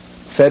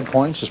 Fed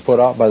Points is put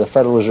out by the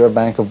Federal Reserve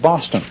Bank of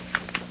Boston.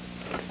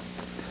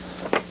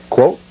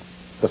 Quote,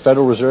 the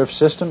Federal Reserve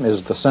System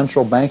is the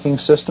central banking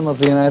system of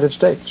the United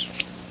States.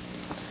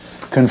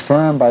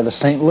 Confirmed by the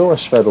St.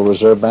 Louis Federal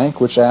Reserve Bank,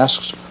 which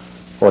asks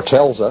or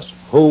tells us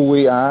who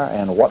we are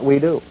and what we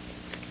do.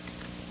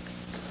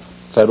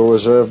 Federal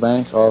Reserve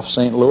Bank of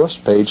St. Louis,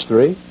 page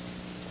 3.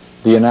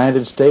 The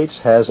United States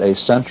has a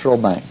central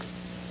bank.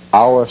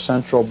 Our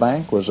central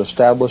bank was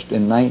established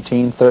in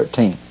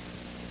 1913.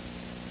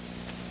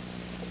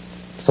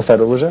 It's the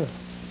Federal Reserve.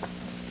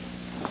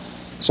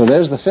 So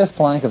there's the fifth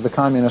plank of the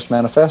Communist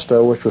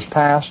Manifesto, which was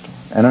passed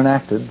and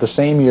enacted the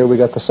same year we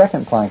got the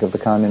second plank of the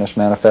Communist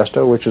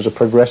Manifesto, which is a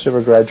progressive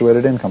or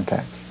graduated income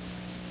tax.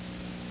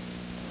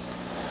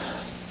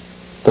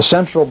 The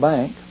central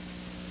bank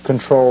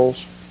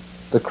controls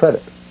the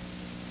credit.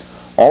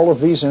 All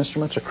of these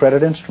instruments are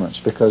credit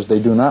instruments because they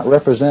do not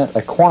represent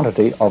a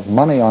quantity of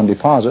money on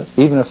deposit.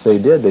 Even if they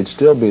did, they'd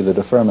still be the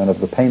deferment of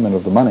the payment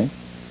of the money.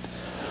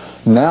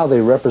 Now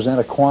they represent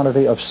a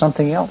quantity of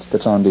something else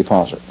that's on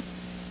deposit.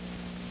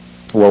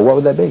 Well, what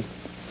would that be?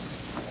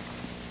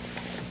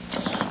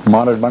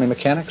 Modern money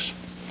mechanics,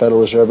 Federal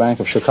Reserve Bank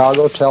of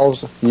Chicago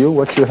tells you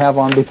what you have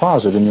on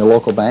deposit in your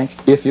local bank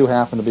if you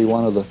happen to be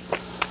one of the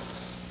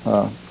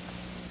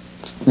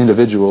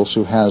individuals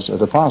who has a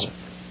deposit.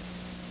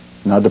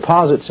 Now,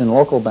 deposits in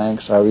local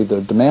banks are either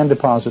demand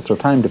deposits or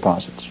time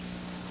deposits.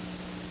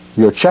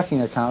 Your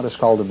checking account is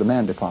called a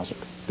demand deposit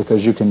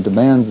because you can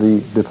demand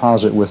the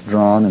deposit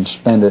withdrawn and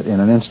spend it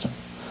in an instant.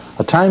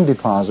 A time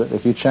deposit,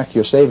 if you check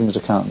your savings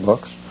account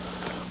books,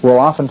 will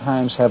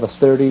oftentimes have a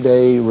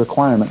 30-day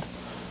requirement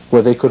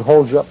where they could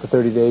hold you up for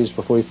 30 days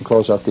before you can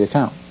close out the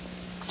account.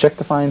 Check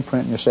the fine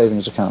print in your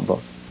savings account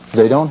book.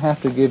 They don't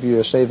have to give you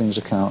a savings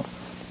account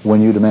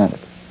when you demand it.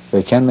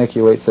 They can make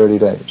you wait 30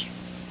 days.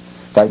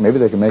 In fact, maybe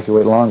they can make you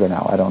wait longer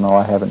now. I don't know.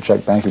 I haven't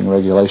checked banking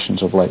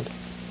regulations of late.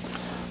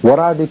 What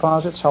are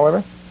deposits,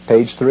 however?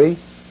 Page 3,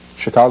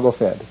 Chicago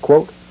Fed.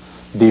 Quote,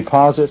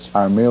 deposits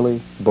are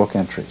merely book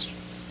entries.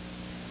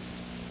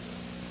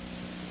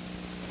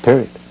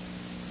 Period.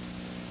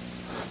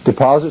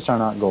 Deposits are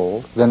not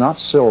gold, they're not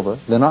silver,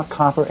 they're not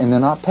copper, and they're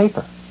not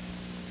paper.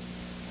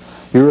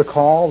 You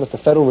recall that the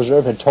Federal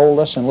Reserve had told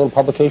us in a little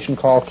publication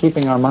called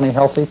Keeping Our Money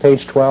Healthy,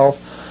 page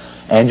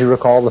 12, and you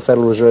recall the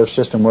Federal Reserve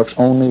System works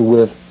only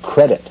with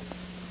credit.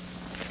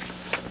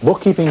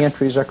 Bookkeeping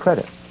entries are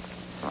credit.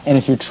 And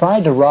if you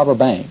tried to rob a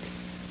bank,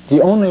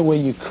 the only way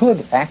you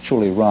could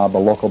actually rob a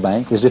local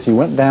bank is if you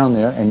went down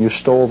there and you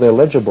stole their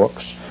ledger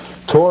books,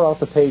 tore out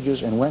the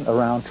pages, and went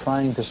around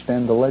trying to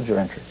spend the ledger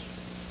entries.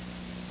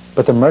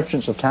 But the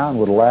merchants of town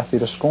would laugh you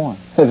to scorn.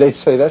 They'd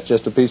say, that's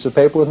just a piece of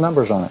paper with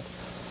numbers on it.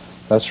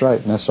 That's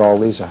right, and that's all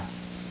these are.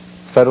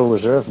 Federal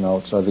Reserve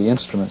notes are the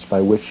instruments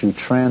by which you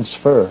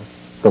transfer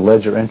the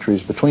ledger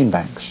entries between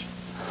banks.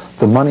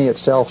 The money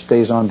itself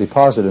stays on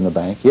deposit in the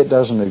bank. It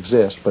doesn't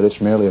exist, but it's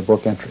merely a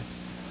book entry.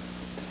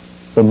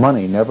 The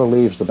money never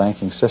leaves the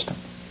banking system.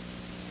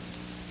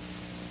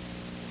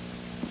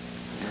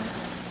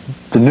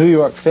 The New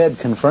York Fed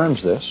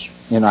confirms this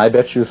in I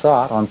Bet You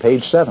Thought on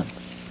page 7.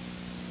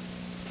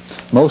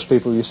 Most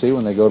people, you see,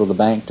 when they go to the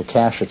bank to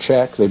cash a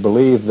check, they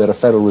believe that a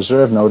Federal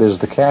Reserve note is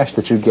the cash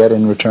that you get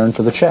in return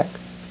for the check.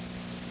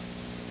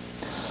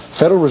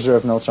 Federal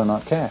Reserve notes are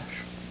not cash.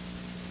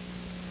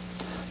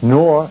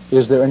 Nor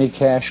is there any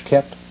cash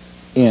kept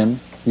in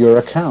your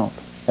account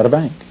at a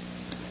bank.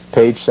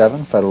 Page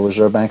 7, Federal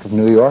Reserve Bank of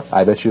New York,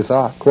 I Bet You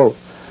Thought, quote,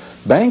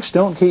 banks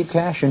don't keep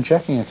cash in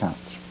checking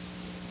accounts.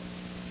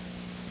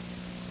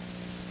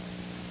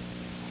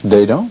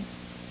 They don't.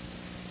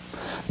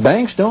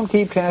 Banks don't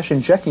keep cash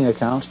in checking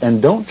accounts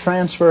and don't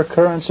transfer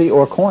currency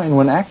or coin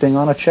when acting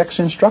on a check's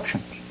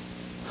instructions.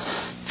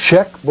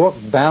 Checkbook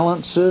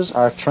balances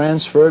are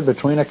transferred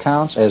between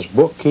accounts as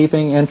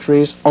bookkeeping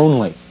entries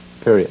only,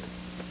 period.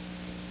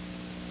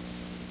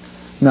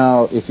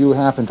 Now, if you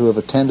happen to have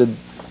attended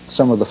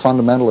some of the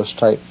fundamentalist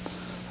type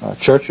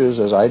churches,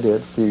 as I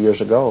did a few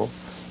years ago,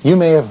 you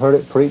may have heard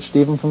it preached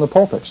even from the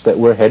pulpits that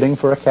we're heading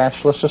for a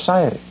cashless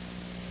society.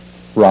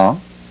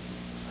 Wrong.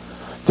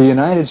 The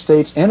United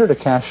States entered a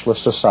cashless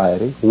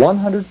society,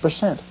 100%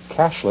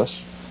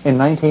 cashless, in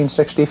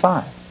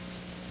 1965.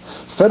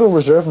 Federal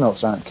Reserve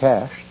notes aren't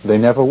cash. They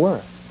never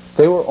were.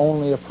 They were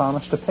only a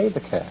promise to pay the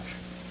cash.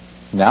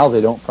 Now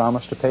they don't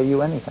promise to pay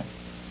you anything.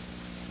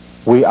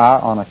 We are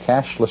on a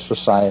cashless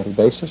society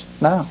basis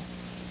now.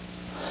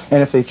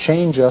 And if they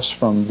change us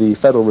from the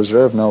Federal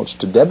Reserve notes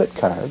to debit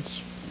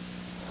cards,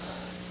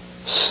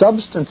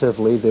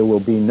 substantively there will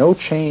be no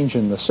change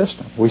in the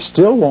system. We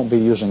still won't be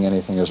using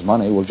anything as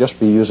money. We'll just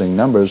be using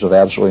numbers of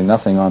absolutely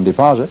nothing on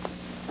deposit.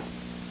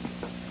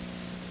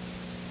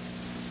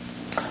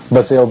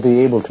 But they'll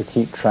be able to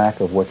keep track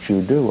of what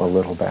you do a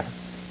little better.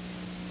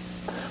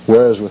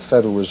 Whereas with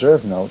Federal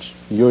Reserve notes,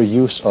 your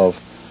use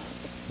of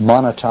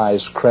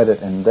monetized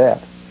credit and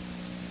debt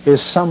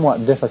is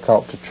somewhat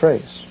difficult to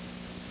trace.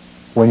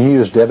 When you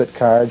use debit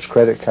cards,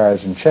 credit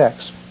cards, and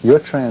checks, your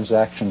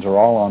transactions are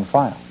all on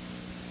file.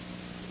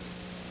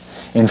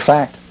 In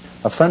fact,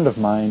 a friend of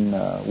mine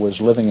was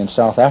living in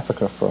South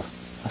Africa for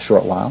a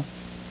short while,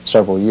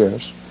 several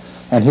years,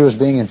 and he was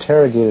being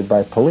interrogated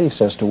by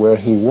police as to where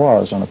he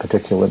was on a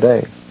particular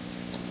day.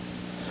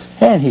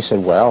 And he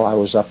said, well, I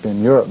was up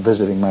in Europe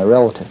visiting my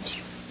relatives.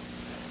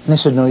 And they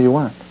said, no, you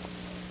weren't.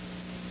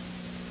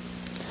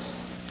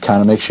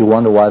 Kind of makes you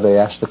wonder why they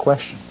asked the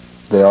question.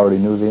 They already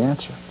knew the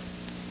answer.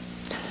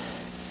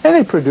 And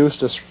they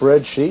produced a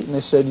spreadsheet, and they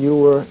said, you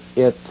were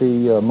at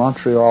the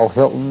Montreal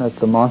Hilton at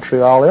the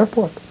Montreal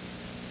airport.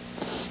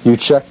 You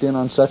checked in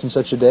on such and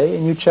such a day,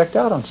 and you checked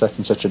out on such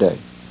and such a day.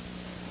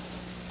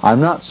 I'm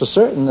not so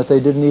certain that they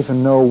didn't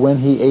even know when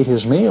he ate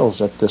his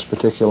meals at this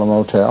particular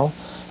motel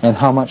and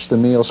how much the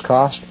meals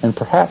cost and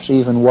perhaps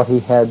even what he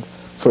had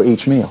for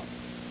each meal.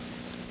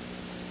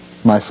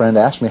 My friend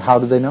asked me, how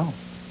did they know?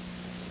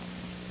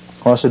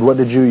 Well, I said, what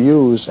did you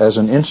use as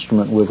an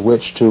instrument with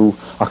which to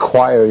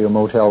acquire your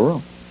motel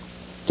room?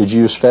 Did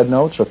you use Fed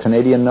notes or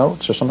Canadian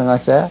notes or something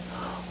like that?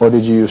 Or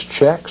did you use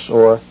checks?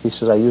 Or, he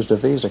says, I used a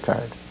Visa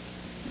card.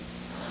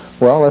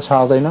 Well, that's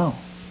how they know.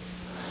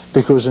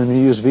 Because when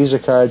you use Visa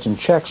cards and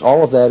checks,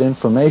 all of that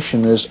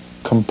information is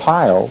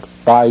compiled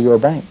by your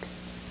bank.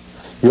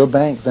 Your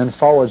bank then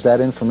forwards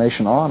that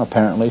information on,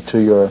 apparently, to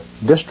your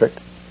district,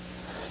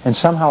 and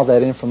somehow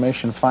that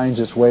information finds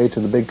its way to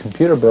the big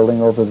computer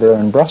building over there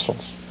in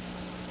Brussels.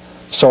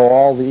 So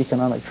all the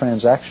economic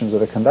transactions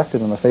that are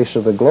conducted on the face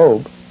of the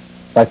globe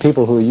by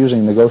people who are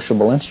using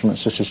negotiable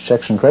instruments such as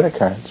checks and credit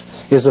cards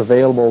is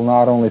available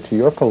not only to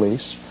your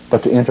police,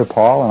 but to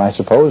Interpol and I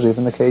suppose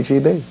even the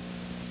KGB.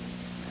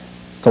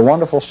 It's a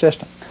wonderful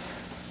system.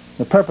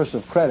 The purpose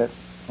of credit,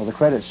 or the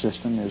credit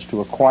system, is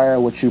to acquire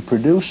what you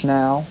produce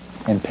now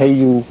and pay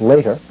you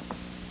later.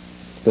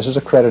 This is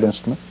a credit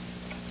instrument.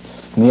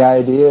 And the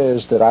idea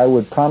is that I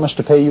would promise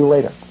to pay you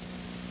later.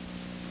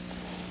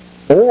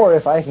 Or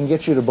if I can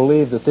get you to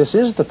believe that this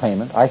is the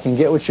payment, I can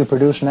get what you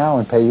produce now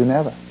and pay you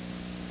never.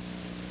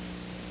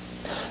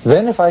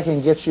 Then if I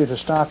can get you to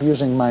stop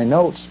using my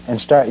notes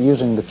and start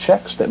using the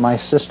checks that my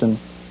system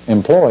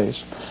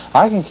employs,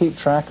 I can keep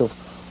track of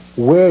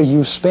where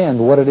you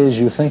spend what it is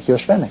you think you're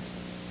spending.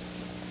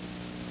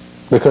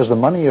 Because the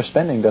money you're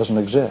spending doesn't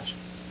exist.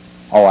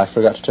 Oh, I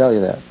forgot to tell you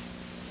that.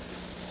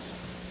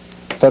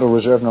 Federal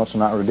Reserve notes are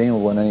not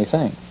redeemable in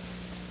anything.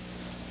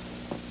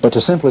 But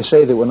to simply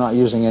say that we're not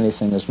using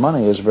anything as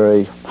money is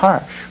very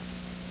harsh.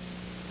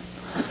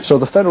 So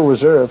the Federal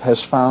Reserve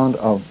has found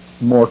a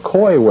more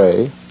coy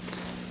way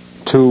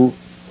to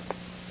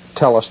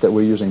tell us that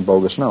we're using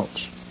bogus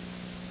notes.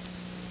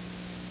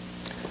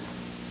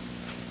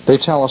 They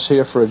tell us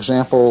here, for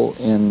example,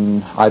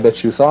 in I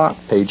Bet You Thought,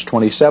 page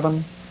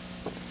 27,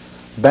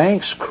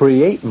 banks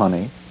create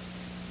money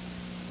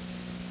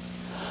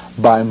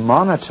by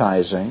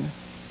monetizing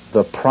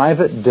the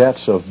private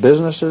debts of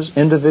businesses,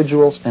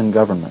 individuals, and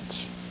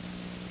governments.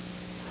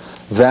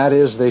 That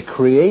is, they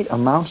create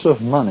amounts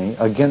of money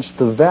against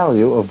the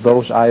value of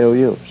those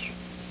IOUs.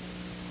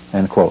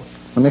 End quote.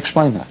 Let me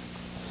explain that.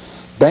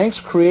 Banks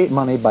create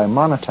money by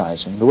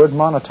monetizing. The word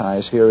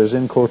monetize here is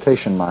in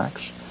quotation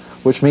marks,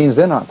 which means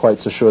they're not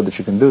quite so sure that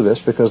you can do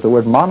this, because the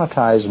word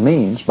monetize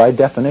means, by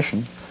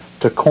definition,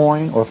 to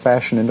coin or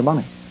fashion into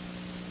money.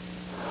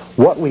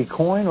 What we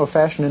coin or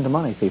fashion into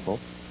money, people,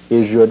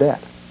 is your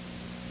debt.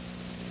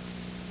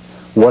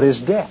 What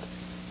is debt?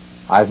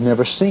 I've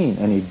never seen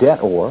any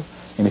debt ore,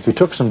 and if you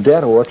took some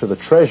debt ore to the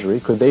Treasury,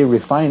 could they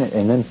refine it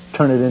and then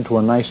turn it into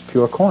a nice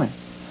pure coin?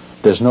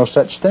 There's no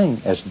such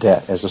thing as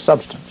debt as a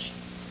substance.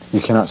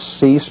 You cannot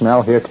see,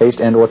 smell, hear,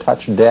 taste, and or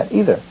touch debt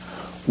either.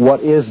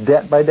 What is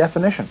debt by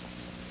definition?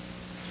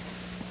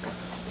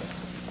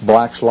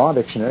 Black's Law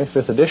Dictionary,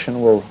 5th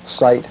edition, will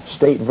cite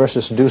State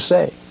versus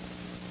Doucet.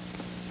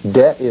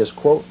 Debt is,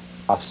 quote,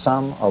 a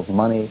sum of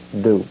money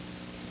due.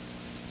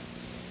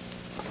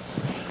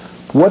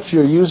 What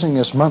you're using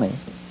as money,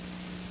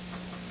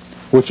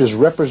 which is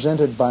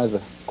represented by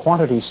the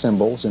quantity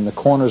symbols in the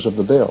corners of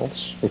the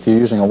bills, if you're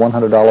using a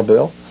 $100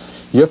 bill,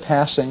 you're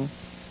passing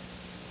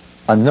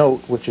a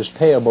note which is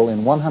payable in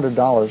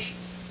 $100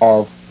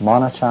 of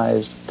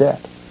monetized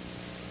debt.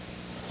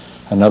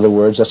 In other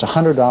words, that's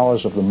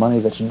 $100 of the money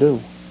that's due.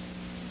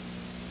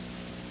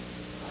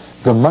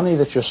 The money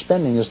that you're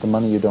spending is the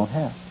money you don't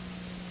have.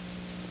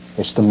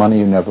 It's the money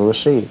you never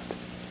received,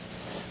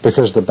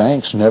 because the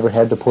banks never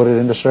had to put it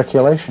into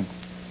circulation.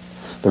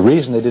 The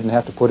reason they didn't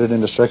have to put it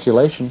into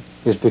circulation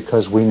is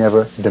because we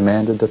never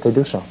demanded that they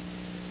do so.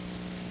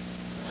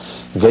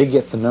 They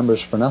get the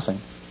numbers for nothing,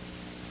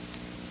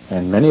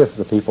 and many of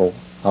the people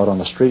out on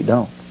the street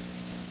don't.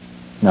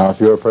 Now,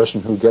 if you're a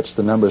person who gets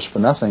the numbers for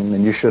nothing,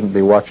 then you shouldn't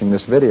be watching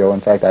this video.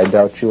 In fact, I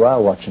doubt you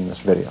are watching this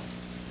video.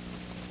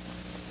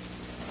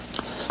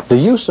 The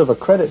use of a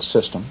credit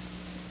system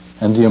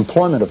and the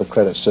employment of a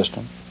credit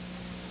system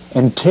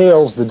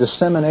entails the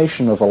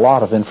dissemination of a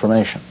lot of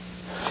information.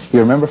 You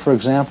remember, for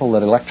example,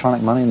 that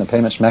electronic money and the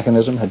payments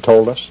mechanism had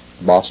told us,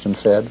 Boston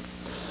Fed,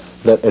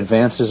 that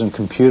advances in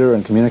computer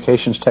and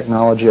communications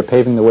technology are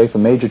paving the way for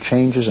major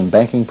changes in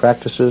banking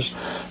practices,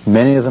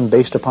 many of them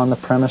based upon the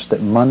premise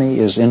that money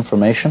is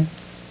information.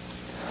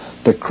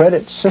 The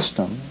credit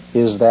system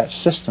is that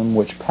system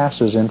which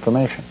passes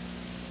information.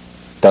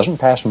 It doesn't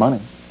pass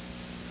money.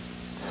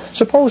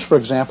 Suppose, for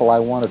example, I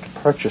wanted to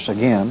purchase,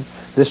 again,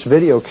 this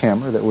video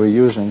camera that we're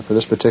using for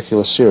this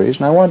particular series,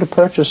 and I wanted to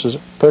purchase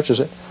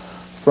it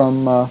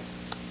from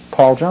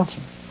Paul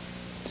Johnson.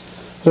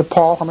 I said,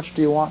 Paul, how much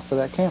do you want for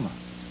that camera?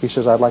 He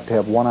says, I'd like to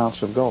have 1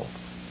 ounce of gold.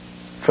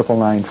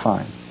 999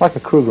 fine. Like a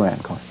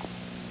Krugerrand coin.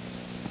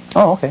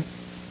 Oh, okay.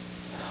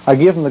 I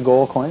give him the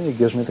gold coin, and he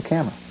gives me the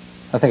camera.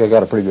 I think I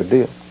got a pretty good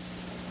deal.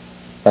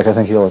 Like, I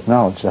think he'll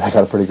acknowledge that I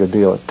got a pretty good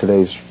deal at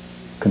today's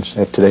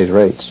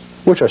rates.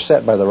 which are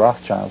set by the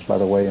Rothschilds, by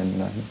the way, in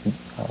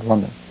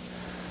London.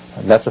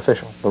 That's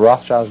official. The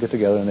Rothschilds get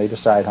together and they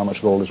decide how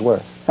much gold is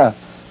worth.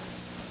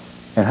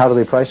 And how do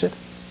they price it?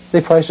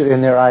 They price it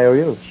in their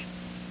IOUs.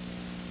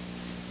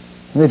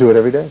 And they do it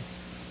every day.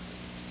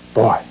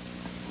 Boy,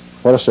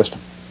 what a system.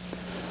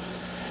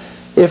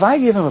 If I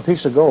give him a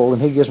piece of gold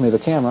and he gives me the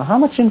camera, how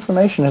much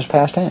information has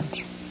passed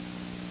hands?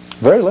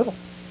 Very little.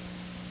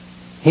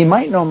 He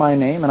might know my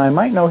name and I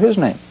might know his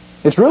name.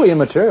 It's really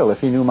immaterial if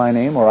he knew my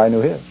name or I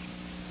knew his.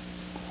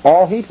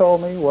 All he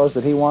told me was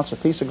that he wants a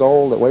piece of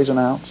gold that weighs an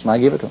ounce, and I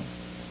give it to him.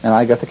 And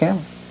I got the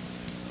camera.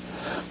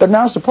 But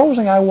now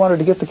supposing I wanted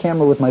to get the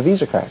camera with my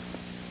Visa card.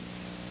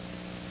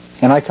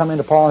 And I come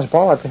into Paul and say,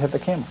 Paul, I have to have the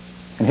camera.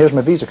 And here's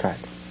my Visa card.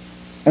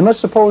 And let's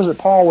suppose that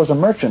Paul was a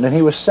merchant and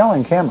he was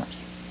selling cameras.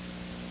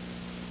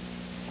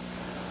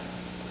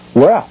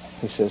 Well,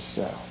 he says,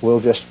 we'll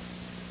just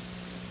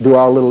do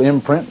our little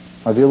imprint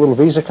of your little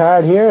Visa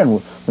card here,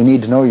 and we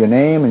need to know your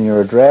name and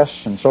your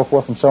address and so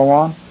forth and so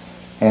on,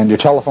 and your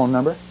telephone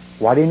number.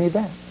 Why do you need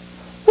that?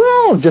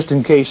 Well, just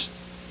in case,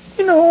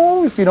 you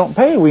know, if you don't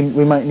pay, we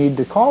might need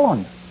to call on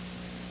you.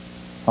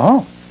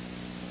 Oh.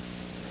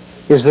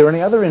 Is there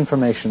any other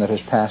information that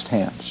has passed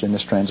hands in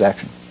this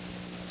transaction?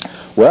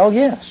 Well,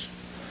 yes.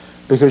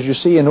 Because you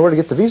see, in order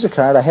to get the Visa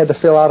card, I had to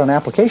fill out an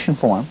application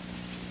form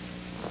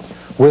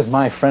with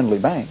my friendly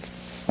bank.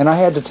 And I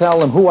had to tell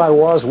them who I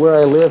was, where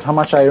I lived, how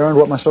much I earned,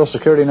 what my Social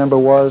Security number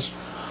was,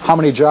 how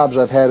many jobs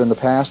I've had in the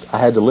past. I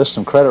had to list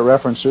some credit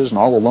references and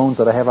all the loans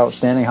that I have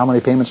outstanding, how many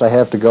payments I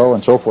have to go,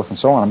 and so forth and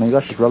so on. I mean,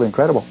 that's just really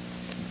incredible.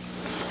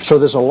 So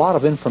there's a lot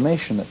of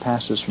information that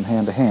passes from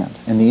hand to hand,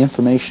 and the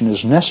information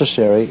is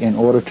necessary in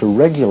order to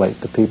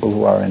regulate the people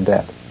who are in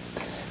debt.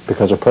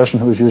 Because a person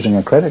who is using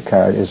a credit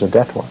card is a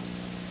debtor.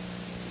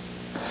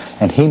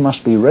 And he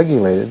must be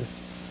regulated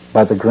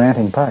by the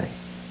granting party.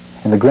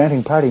 And the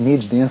granting party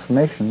needs the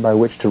information by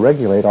which to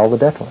regulate all the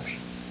debtors.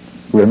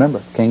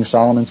 Remember, King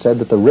Solomon said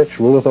that the rich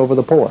ruleth over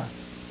the poor,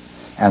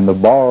 and the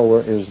borrower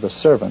is the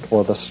servant,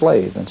 or the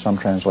slave in some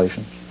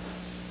translations,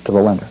 to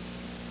the lender.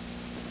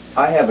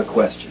 I have a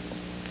question.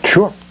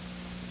 Sure.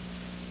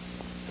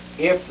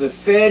 If the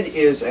Fed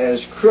is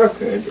as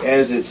crooked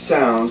as it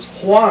sounds,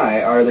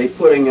 why are they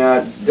putting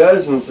out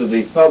dozens of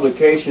these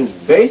publications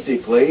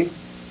basically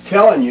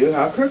telling you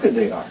how crooked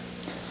they are?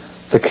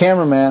 The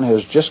cameraman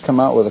has just come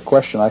out with a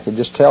question. I could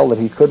just tell that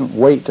he couldn't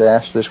wait to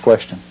ask this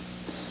question.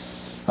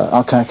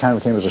 It kind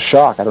of came as a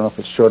shock. I don't know if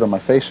it's short on my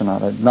face or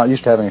not. I'm not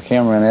used to having a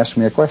cameraman ask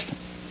me a question.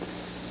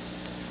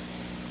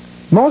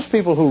 Most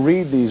people who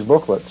read these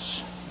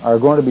booklets are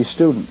going to be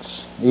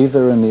students,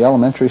 either in the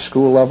elementary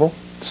school level,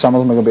 some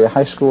of them are going to be at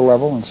high school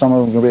level, and some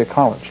of them are going to be at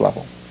college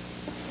level.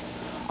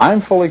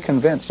 I'm fully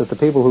convinced that the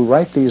people who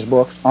write these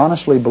books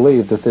honestly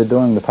believe that they're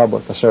doing the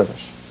public a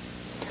service.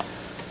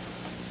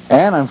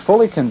 And I'm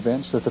fully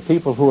convinced that the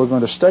people who are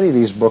going to study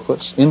these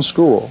booklets in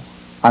school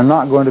are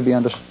not going to be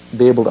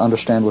able to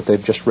understand what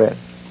they've just read.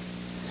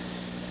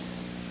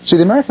 See,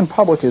 the American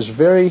public is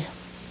very,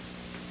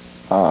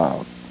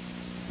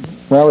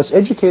 it's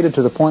educated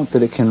to the point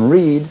that it can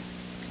read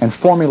and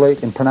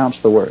formulate and pronounce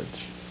the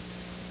words.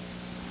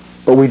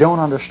 But we don't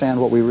understand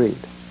what we read.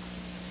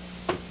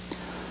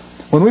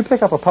 When we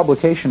pick up a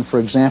publication, for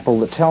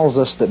example, that tells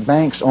us that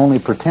banks only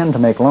pretend to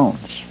make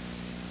loans,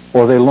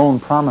 or they loan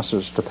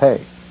promises to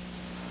pay,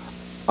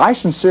 I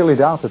sincerely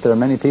doubt that there are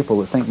many people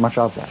that think much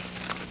of that.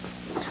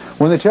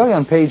 When they tell you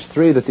on page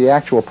 3 that the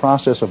actual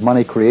process of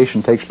money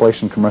creation takes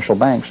place in commercial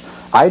banks,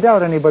 I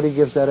doubt anybody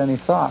gives that any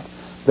thought,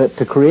 that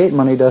to create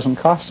money doesn't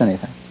cost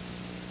anything,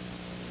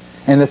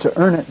 and that to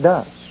earn it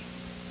does.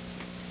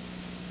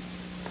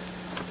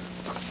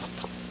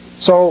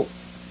 So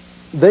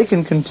they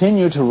can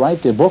continue to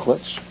write their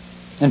booklets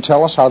and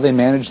tell us how they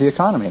manage the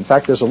economy. In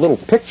fact, there's a little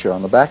picture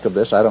on the back of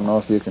this. I don't know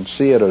if you can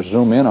see it or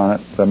zoom in on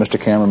it by Mr.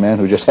 Cameraman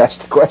who just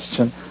asked the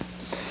question.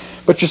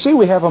 But you see,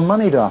 we have a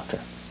money doctor.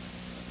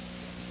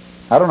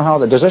 I don't know how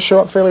that... Does that show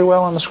up fairly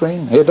well on the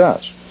screen? It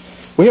does.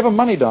 We have a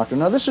money doctor.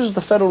 Now, this is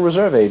the Federal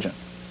Reserve agent.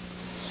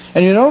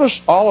 And you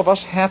notice all of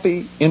us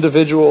happy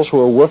individuals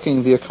who are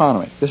working the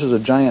economy. This is a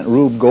giant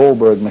Rube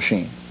Goldberg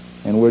machine.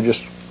 And we're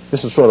just...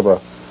 This is sort of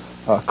a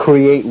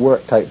create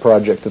work type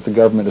project that the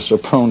government is so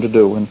prone to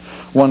do. And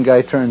one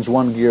guy turns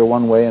one gear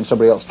one way and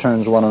somebody else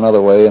turns one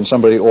another way and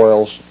somebody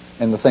oils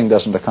and the thing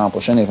doesn't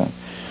accomplish anything.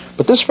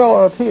 But this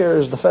fellow up here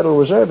is the Federal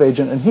Reserve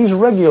agent, and he's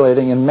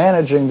regulating and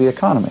managing the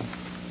economy.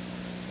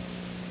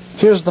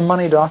 Here's the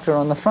money doctor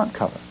on the front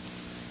cover.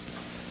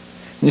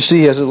 You see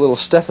he has a little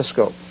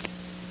stethoscope.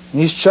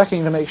 And he's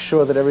checking to make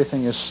sure that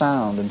everything is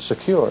sound and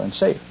secure and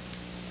safe.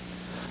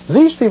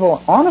 These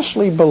people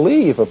honestly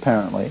believe,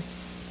 apparently,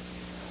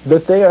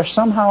 that they are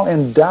somehow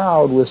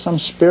endowed with some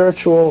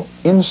spiritual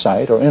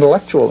insight or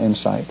intellectual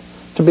insight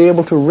to be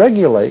able to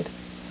regulate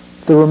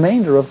the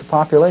remainder of the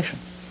population,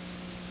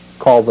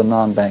 called the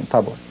non-bank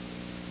public.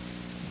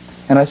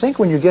 And I think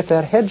when you get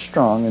that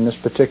headstrong in this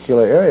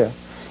particular area,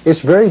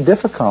 it's very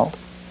difficult.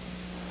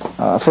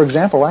 For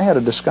example, I had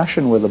a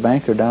discussion with a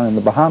banker down in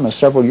the Bahamas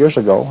several years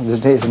ago.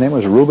 His name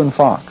was Reuben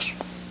Fox.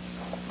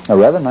 a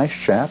rather nice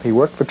chap. He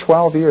worked for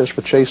 12 years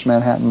for Chase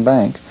Manhattan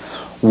Bank,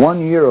 1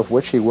 year of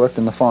which he worked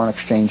in the foreign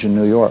exchange in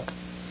New York.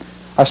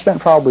 I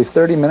spent probably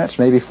 30 minutes,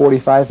 maybe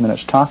 45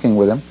 minutes talking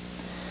with him,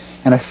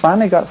 and I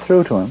finally got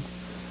through to him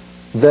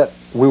that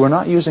we were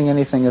not using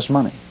anything as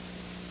money.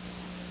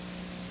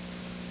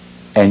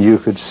 And you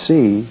could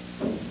see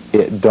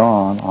it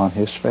dawn on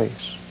his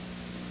face.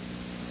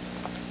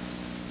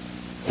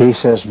 He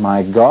says,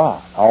 my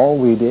God, all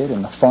we did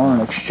in the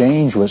foreign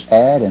exchange was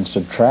add and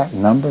subtract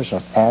numbers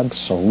of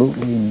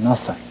absolutely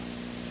nothing.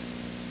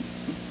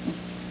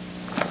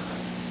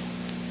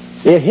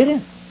 It hit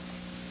him.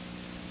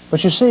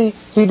 But you see,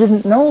 he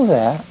didn't know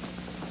that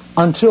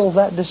until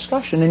that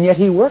discussion, and yet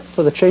he worked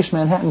for the Chase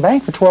Manhattan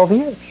Bank for 12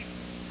 years.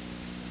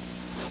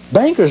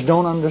 Bankers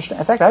don't understand.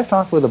 In fact, I've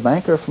talked with a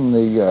banker from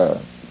the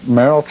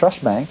Merrill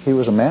Trust Bank. He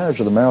was a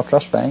manager of the Merrill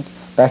Trust Bank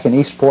back in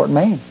Eastport,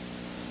 Maine.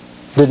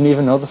 Didn't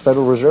even know the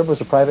Federal Reserve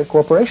was a private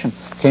corporation.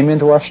 Came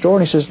into our store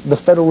and he says, the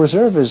Federal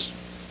Reserve is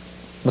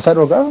the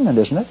federal government,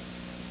 isn't it?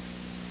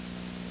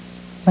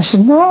 I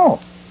said, no.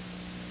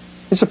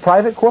 It's a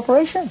private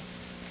corporation.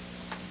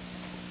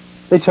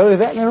 They tell you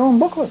that in their own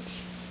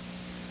booklets.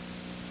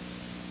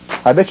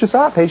 I bet you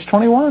thought page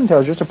 21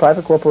 tells you it's a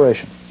private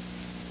corporation.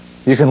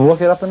 You can look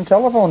it up in the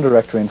telephone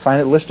directory and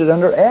find it listed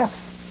under F,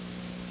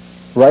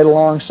 right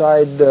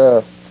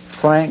alongside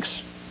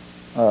Frank's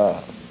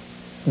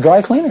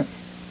dry cleaner.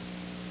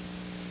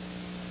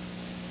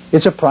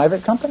 It's a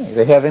private company.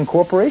 They have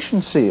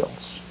incorporation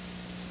seals.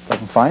 If I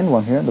can find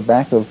one here in the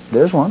back of,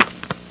 there's one.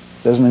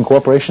 There's an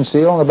incorporation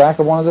seal on the back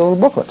of one of the little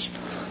booklets.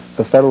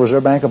 The Federal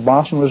Reserve Bank of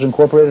Boston was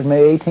incorporated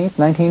May 18th,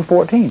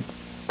 1914.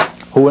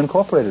 Who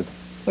incorporated it?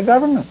 The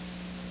government.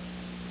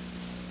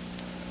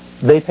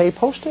 They pay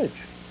postage.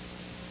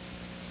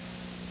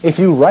 If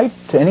you write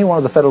to any one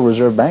of the Federal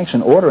Reserve banks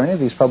and order any of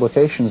these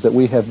publications that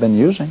we have been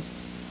using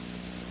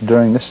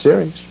during this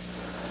series,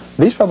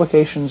 these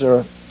publications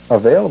are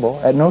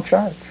available at no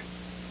charge.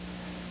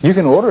 You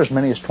can order as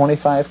many as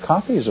 25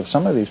 copies of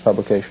some of these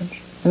publications,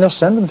 and they'll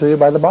send them to you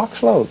by the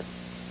box load.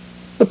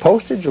 The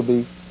postage will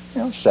be,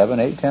 $7,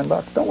 $8,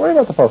 $10. Don't worry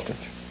about the postage.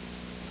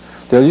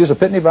 They'll use a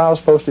Pitney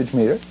Bowes postage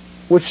meter,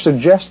 which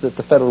suggests that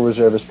the Federal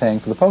Reserve is paying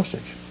for the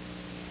postage.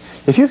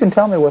 If you can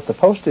tell me what the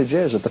postage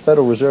is that the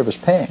Federal Reserve is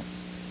paying,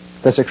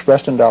 that's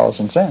expressed in dollars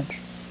and cents,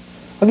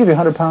 I'll give you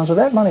 100 pounds of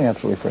that money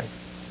absolutely free.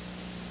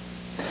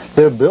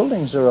 Their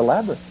buildings are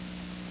elaborate.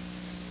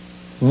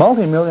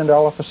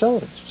 Multi-million-dollar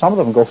facilities. Some of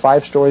them go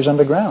 5 stories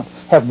underground,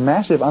 have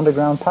massive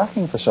underground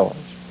parking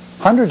facilities,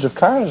 hundreds of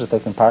cars that they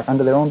can park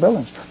under their own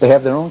buildings. They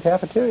have their own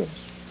cafeterias.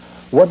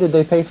 What did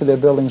they pay for their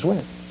buildings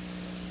with?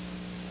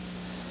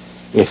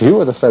 If you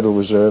were the Federal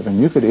Reserve and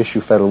you could issue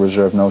Federal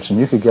Reserve notes and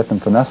you could get them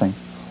for nothing,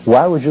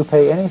 why would you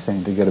pay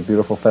anything to get a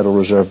beautiful Federal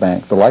Reserve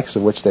Bank, the likes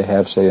of which they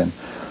have, say, in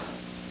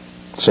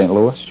St.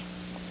 Louis,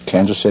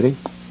 Kansas City,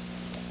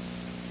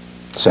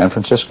 San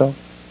Francisco,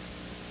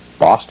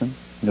 Boston,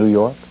 New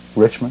York,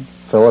 Richmond,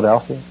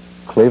 Philadelphia,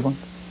 Cleveland,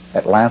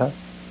 Atlanta?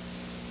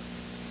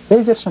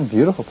 They've got some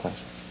beautiful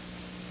places.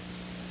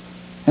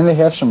 And they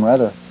have some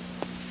rather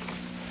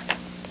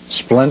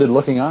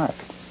splendid-looking art.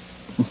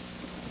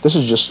 This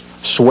is just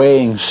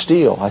swaying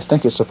steel. I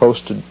think it's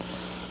supposed to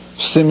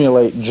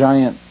simulate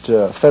giant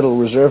Federal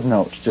Reserve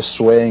notes just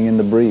swaying in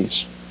the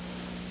breeze.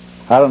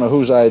 I don't know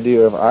whose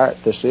idea of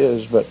art this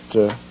is, but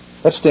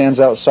that stands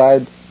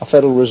outside a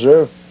Federal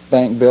Reserve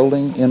Bank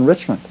building in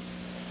Richmond.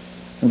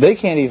 And they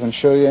can't even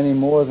show you any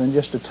more than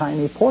just a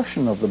tiny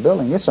portion of the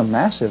building. It's a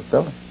massive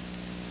building.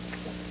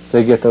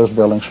 They get those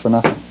buildings for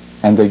nothing.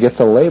 And they get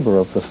the labor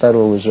of the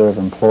Federal Reserve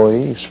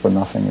employees for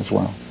nothing as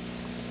well.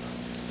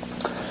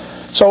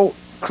 So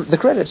the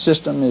credit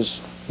system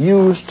is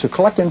used to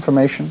collect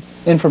information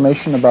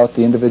about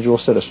the individual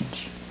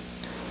citizens.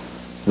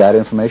 That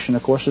information,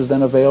 of course, is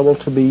then available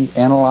to be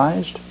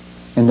analyzed,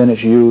 and then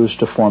it's used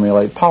to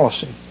formulate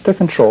policy, to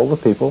control the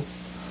people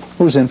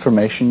whose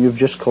information you've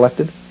just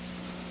collected,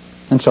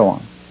 and so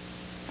on.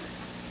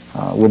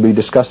 We'll be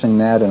discussing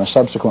that in a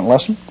subsequent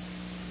lesson.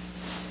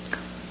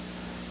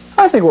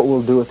 I think what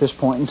we'll do at this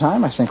point in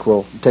time, I think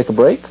we'll take a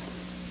break,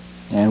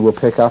 and we'll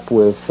pick up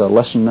with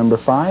lesson number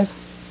 5.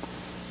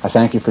 I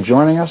thank you for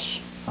joining us.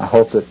 I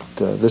hope that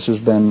this has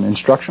been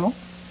instructional.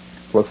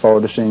 Look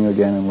forward to seeing you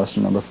again in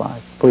lesson number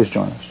 5. Please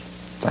join us.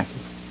 Thank you.